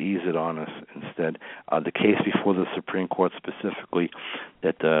think they'll ease it on us instead. The case before the Supreme Court specifically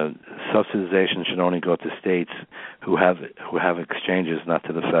that subsidization should only go to states who have exchanges, not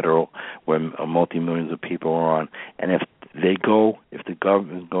to the federal, where multi-millions of people are on. And if the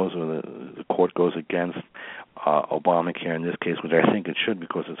government goes or the court goes against Obamacare in this case, which I think it should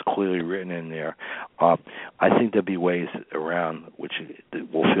because it's clearly written in there, I think there'll be ways around which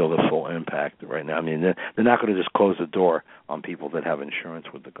will feel the full impact right now. I mean, they're not going to just close the door on people that have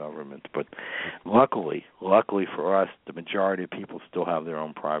insurance with the government. But luckily for us, the majority of people still have their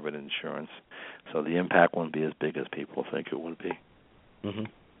own private insurance, so the impact won't be as big as people think it would be. Mm-hmm.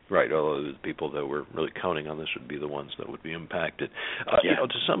 Right, although the people that were really counting on this would be the ones that would be impacted.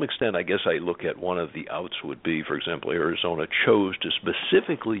 To some extent, I guess I look at one of the outs would be, for example, Arizona chose to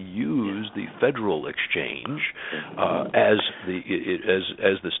specifically use the federal exchange as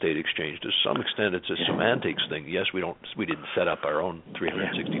the state exchange. To some extent, it's a semantics thing. Yes, we didn't set up our own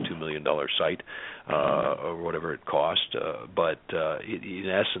 $362 million site or whatever it cost, but in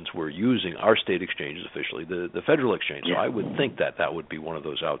essence, we're using our state exchanges officially, the federal exchange. So I would think that would be one of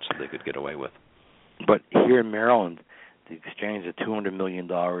those outs that they could get away with. But here in Maryland, the exchange, the $200 million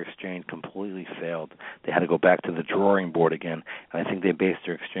exchange, completely failed. They had to go back to the drawing board again, and I think they based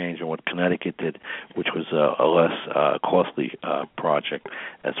their exchange on what Connecticut did, which was a less costly project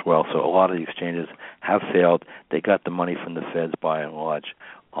as well. So a lot of the exchanges have failed. They got the money from the feds by and large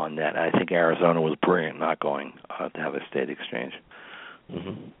on that. And I think Arizona was brilliant not going to have a state exchange.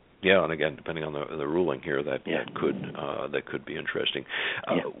 Mm-hmm. Yeah, and again, depending on the ruling here, that could be interesting.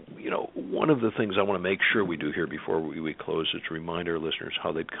 One of the things I want to make sure we do here before we close is to remind our listeners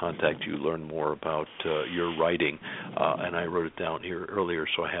how they'd contact you, learn more about your writing. And I wrote it down here earlier,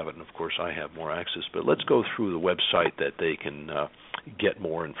 so I have it, and of course I have more access. But let's go through the website that they can get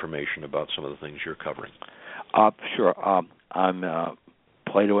more information about some of the things you're covering. Sure. I'm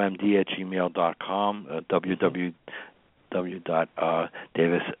PlatoMD@gmail.com,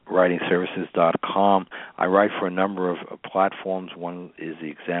 www.daviswritingservices.com. I write for a number of platforms. One is the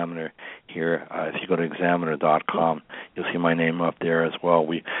Examiner here. If you go to examiner.com, you'll see my name up there as well.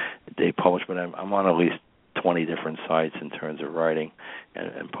 They publish, but I'm on at least 20 different sites in terms of writing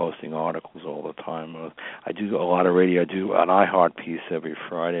and posting articles all the time. I do a lot of radio. I do an iHeart piece every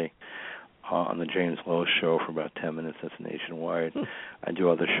Friday on the James Lowe Show for about 10 minutes. That's nationwide. I do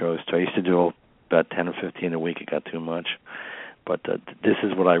other shows too. I used to do about 10 or 15 a week. It got too much. But this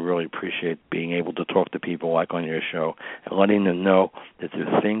is what I really appreciate, being able to talk to people like on your show and letting them know that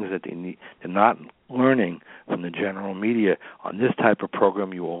there's things that they're not learning from the general media. On this type of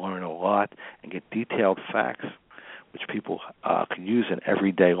program, you will learn a lot and get detailed facts, which people can use in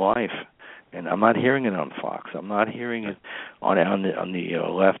everyday life. And I'm not hearing it on Fox. I'm not hearing it on the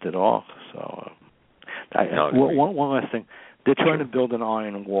left at all. So, one last thing. They're trying to build an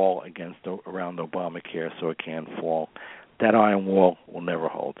iron wall around Obamacare so it can't fall. That iron wall will never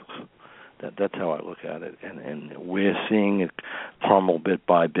hold. That's how I look at it. And we're seeing it crumble bit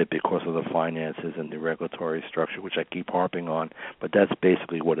by bit because of the finances and the regulatory structure, which I keep harping on. But that's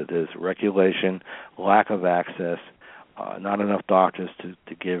basically what it is. Regulation, lack of access, not enough doctors to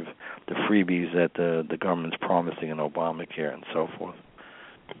give the freebies that the government's promising in Obamacare and so forth.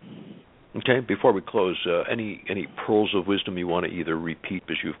 Okay, before we close, any pearls of wisdom you want to either repeat,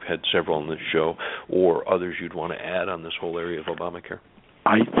 because you've had several on this show, or others you'd want to add on this whole area of Obamacare?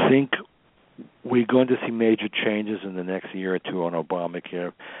 I think we're going to see major changes in the next year or two on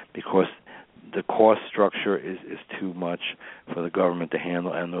Obamacare because the cost structure is too much for the government to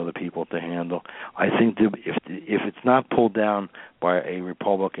handle and other people to handle. I think if it's not pulled down by a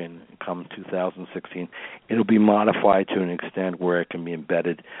Republican come 2016, it'll be modified to an extent where it can be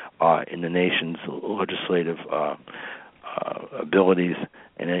embedded in the nation's legislative abilities.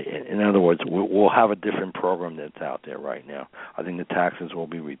 And in other words, we'll have a different program that's out there right now. I think the taxes will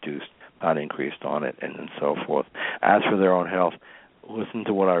be reduced, not increased on it, and so forth. As for their own health, listen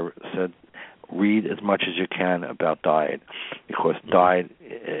to what I said. Read as much as you can about diet, because diet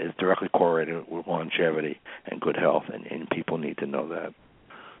is directly correlated with longevity and good health, and people need to know that.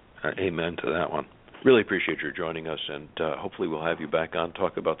 Amen to that one. Really appreciate your joining us, and hopefully we'll have you back on,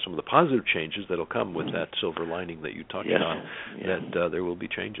 talk about some of the positive changes that will come with that silver lining that you talked on, that there will be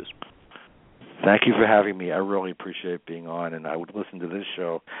changes. Thank you for having me. I really appreciate being on, and I would listen to this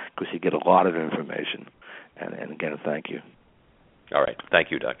show because you get a lot of information. And again, thank you. All right.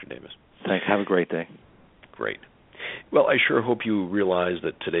 Thank you, Dr. Davis. Thanks. Have a great day. Great. Well, I sure hope you realize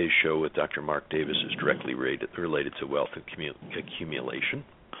that today's show with Dr. Mark Davis is directly related to wealth accumulation.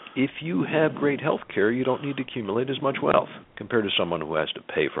 If you have great health care, you don't need to accumulate as much wealth compared to someone who has to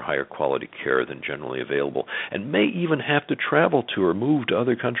pay for higher quality care than generally available and may even have to travel to or move to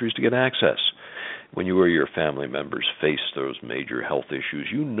other countries to get access. When you or your family members face those major health issues,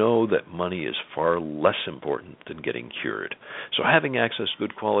 you know that money is far less important than getting cured. So having access to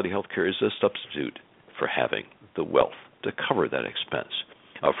good quality health care is a substitute for having the wealth to cover that expense.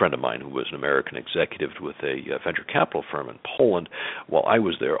 A friend of mine who was an American executive with a venture capital firm in Poland, while I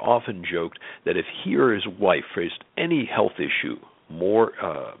was there, often joked that if he or his wife faced any health issue more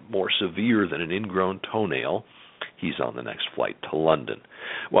severe than an ingrown toenail, he's on the next flight to London.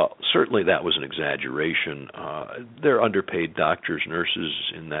 Well, certainly that was an exaggeration. Their underpaid doctors, nurses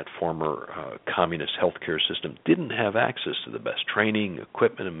in that former communist healthcare system didn't have access to the best training,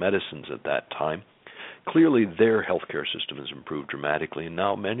 equipment, and medicines at that time. Clearly, their healthcare system has improved dramatically, and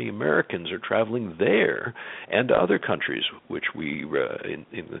now many Americans are traveling there and to other countries, which we, in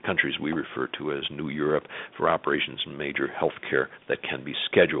the countries we refer to as New Europe, for operations in major healthcare that can be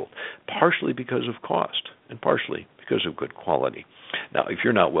scheduled, partially because of cost and partially because of good quality. Now, if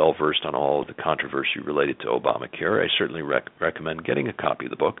you're not well versed on all of the controversy related to Obamacare, I certainly recommend getting a copy of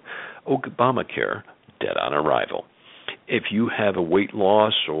the book, Obamacare, Dead on Arrival. If you have a weight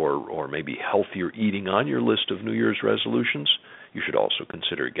loss or maybe healthier eating on your list of New Year's resolutions, you should also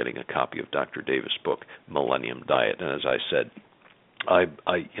consider getting a copy of Dr. Davis' book, Millennium Diet. And as I said, I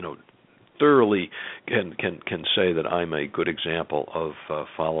thoroughly can say that I'm a good example of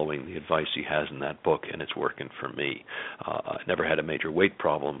following the advice he has in that book, and it's working for me. I never had a major weight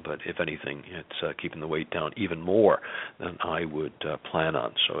problem, but if anything, it's keeping the weight down even more than I would plan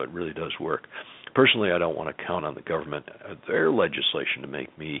on, so it really does work. Personally, I don't want to count on the government, their legislation to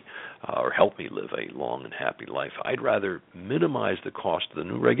make me or help me live a long and happy life. I'd rather minimize the cost of the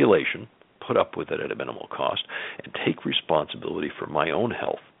new regulation, put up with it at a minimal cost, and take responsibility for my own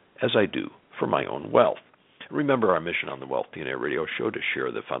health as I do for my own wealth. Remember our mission on the Wealth DNA radio show to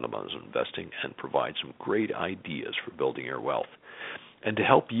share the fundamentals of investing and provide some great ideas for building your wealth, and to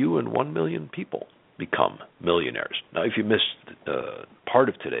help you and 1 million people become millionaires. Now, if you missed part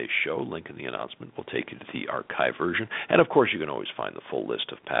of today's show, link in the announcement will take you to the archive version. And, of course, you can always find the full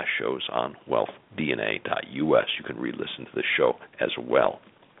list of past shows on wealthdna.us. You can re-listen to the show as well.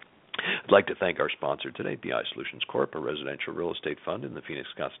 I'd like to thank our sponsor today, BI Solutions Corp., a residential real estate fund in the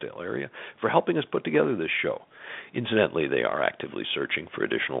Phoenix-Scottsdale area, for helping us put together this show. Incidentally, they are actively searching for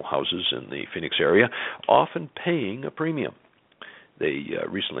additional houses in the Phoenix area, often paying a premium. They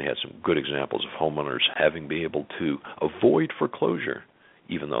recently had some good examples of homeowners having been able to avoid foreclosure,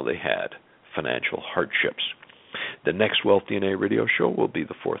 even though they had financial hardships. The next Wealth DNA radio show will be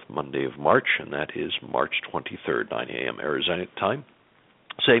the fourth Monday of March, and that is March 23rd, 9 a.m. Arizona time.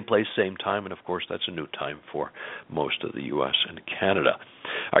 Same place, same time, and of course that's a new time for most of the U.S. and Canada.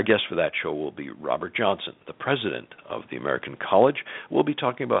 Our guest for that show will be Robert Johnson, the president of the American College. We'll be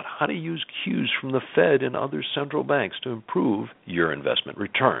talking about how to use cues from the Fed and other central banks to improve your investment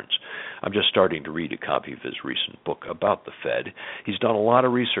returns. I'm just starting to read a copy of his recent book about the Fed. He's done a lot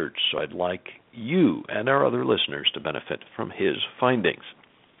of research, so I'd like you and our other listeners to benefit from his findings.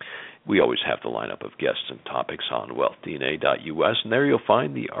 We always have the lineup of guests and topics on wealthdna.us, and there you'll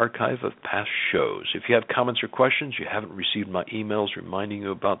find the archive of past shows. If you have comments or questions, you haven't received my emails reminding you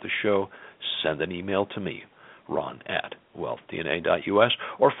about the show, send an email to me, ron@wealthdna.us,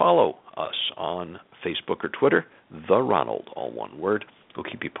 or follow us on Facebook or Twitter, The Ronald, all one word. We'll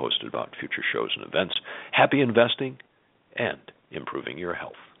keep you posted about future shows and events. Happy investing and improving your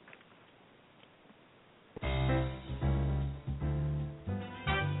health.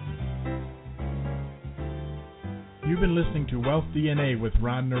 You've been listening to Wealth DNA with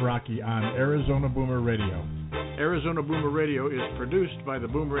Ron Nawrocki on Arizona Boomer Radio. Arizona Boomer Radio is produced by the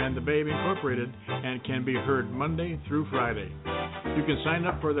Boomer and the Babe Incorporated and can be heard Monday through Friday. You can sign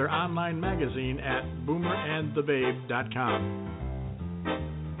up for their online magazine at boomerandthebabe.com.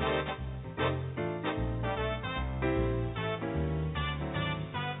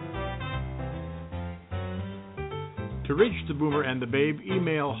 To reach the Boomer and the Babe,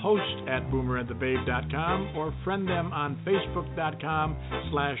 email host@boomerandthebabe.com or friend them on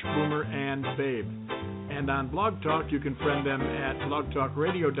facebook.com/boomerandbabe. And on Blog Talk, you can friend them at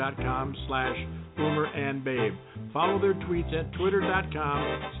blogtalkradio.com/boomerandbabe. Follow their tweets at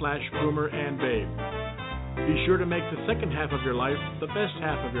twitter.com/boomerandbabe. Be sure to make the second half of your life the best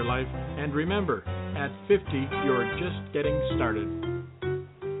half of your life. And remember, at 50, you're just getting started.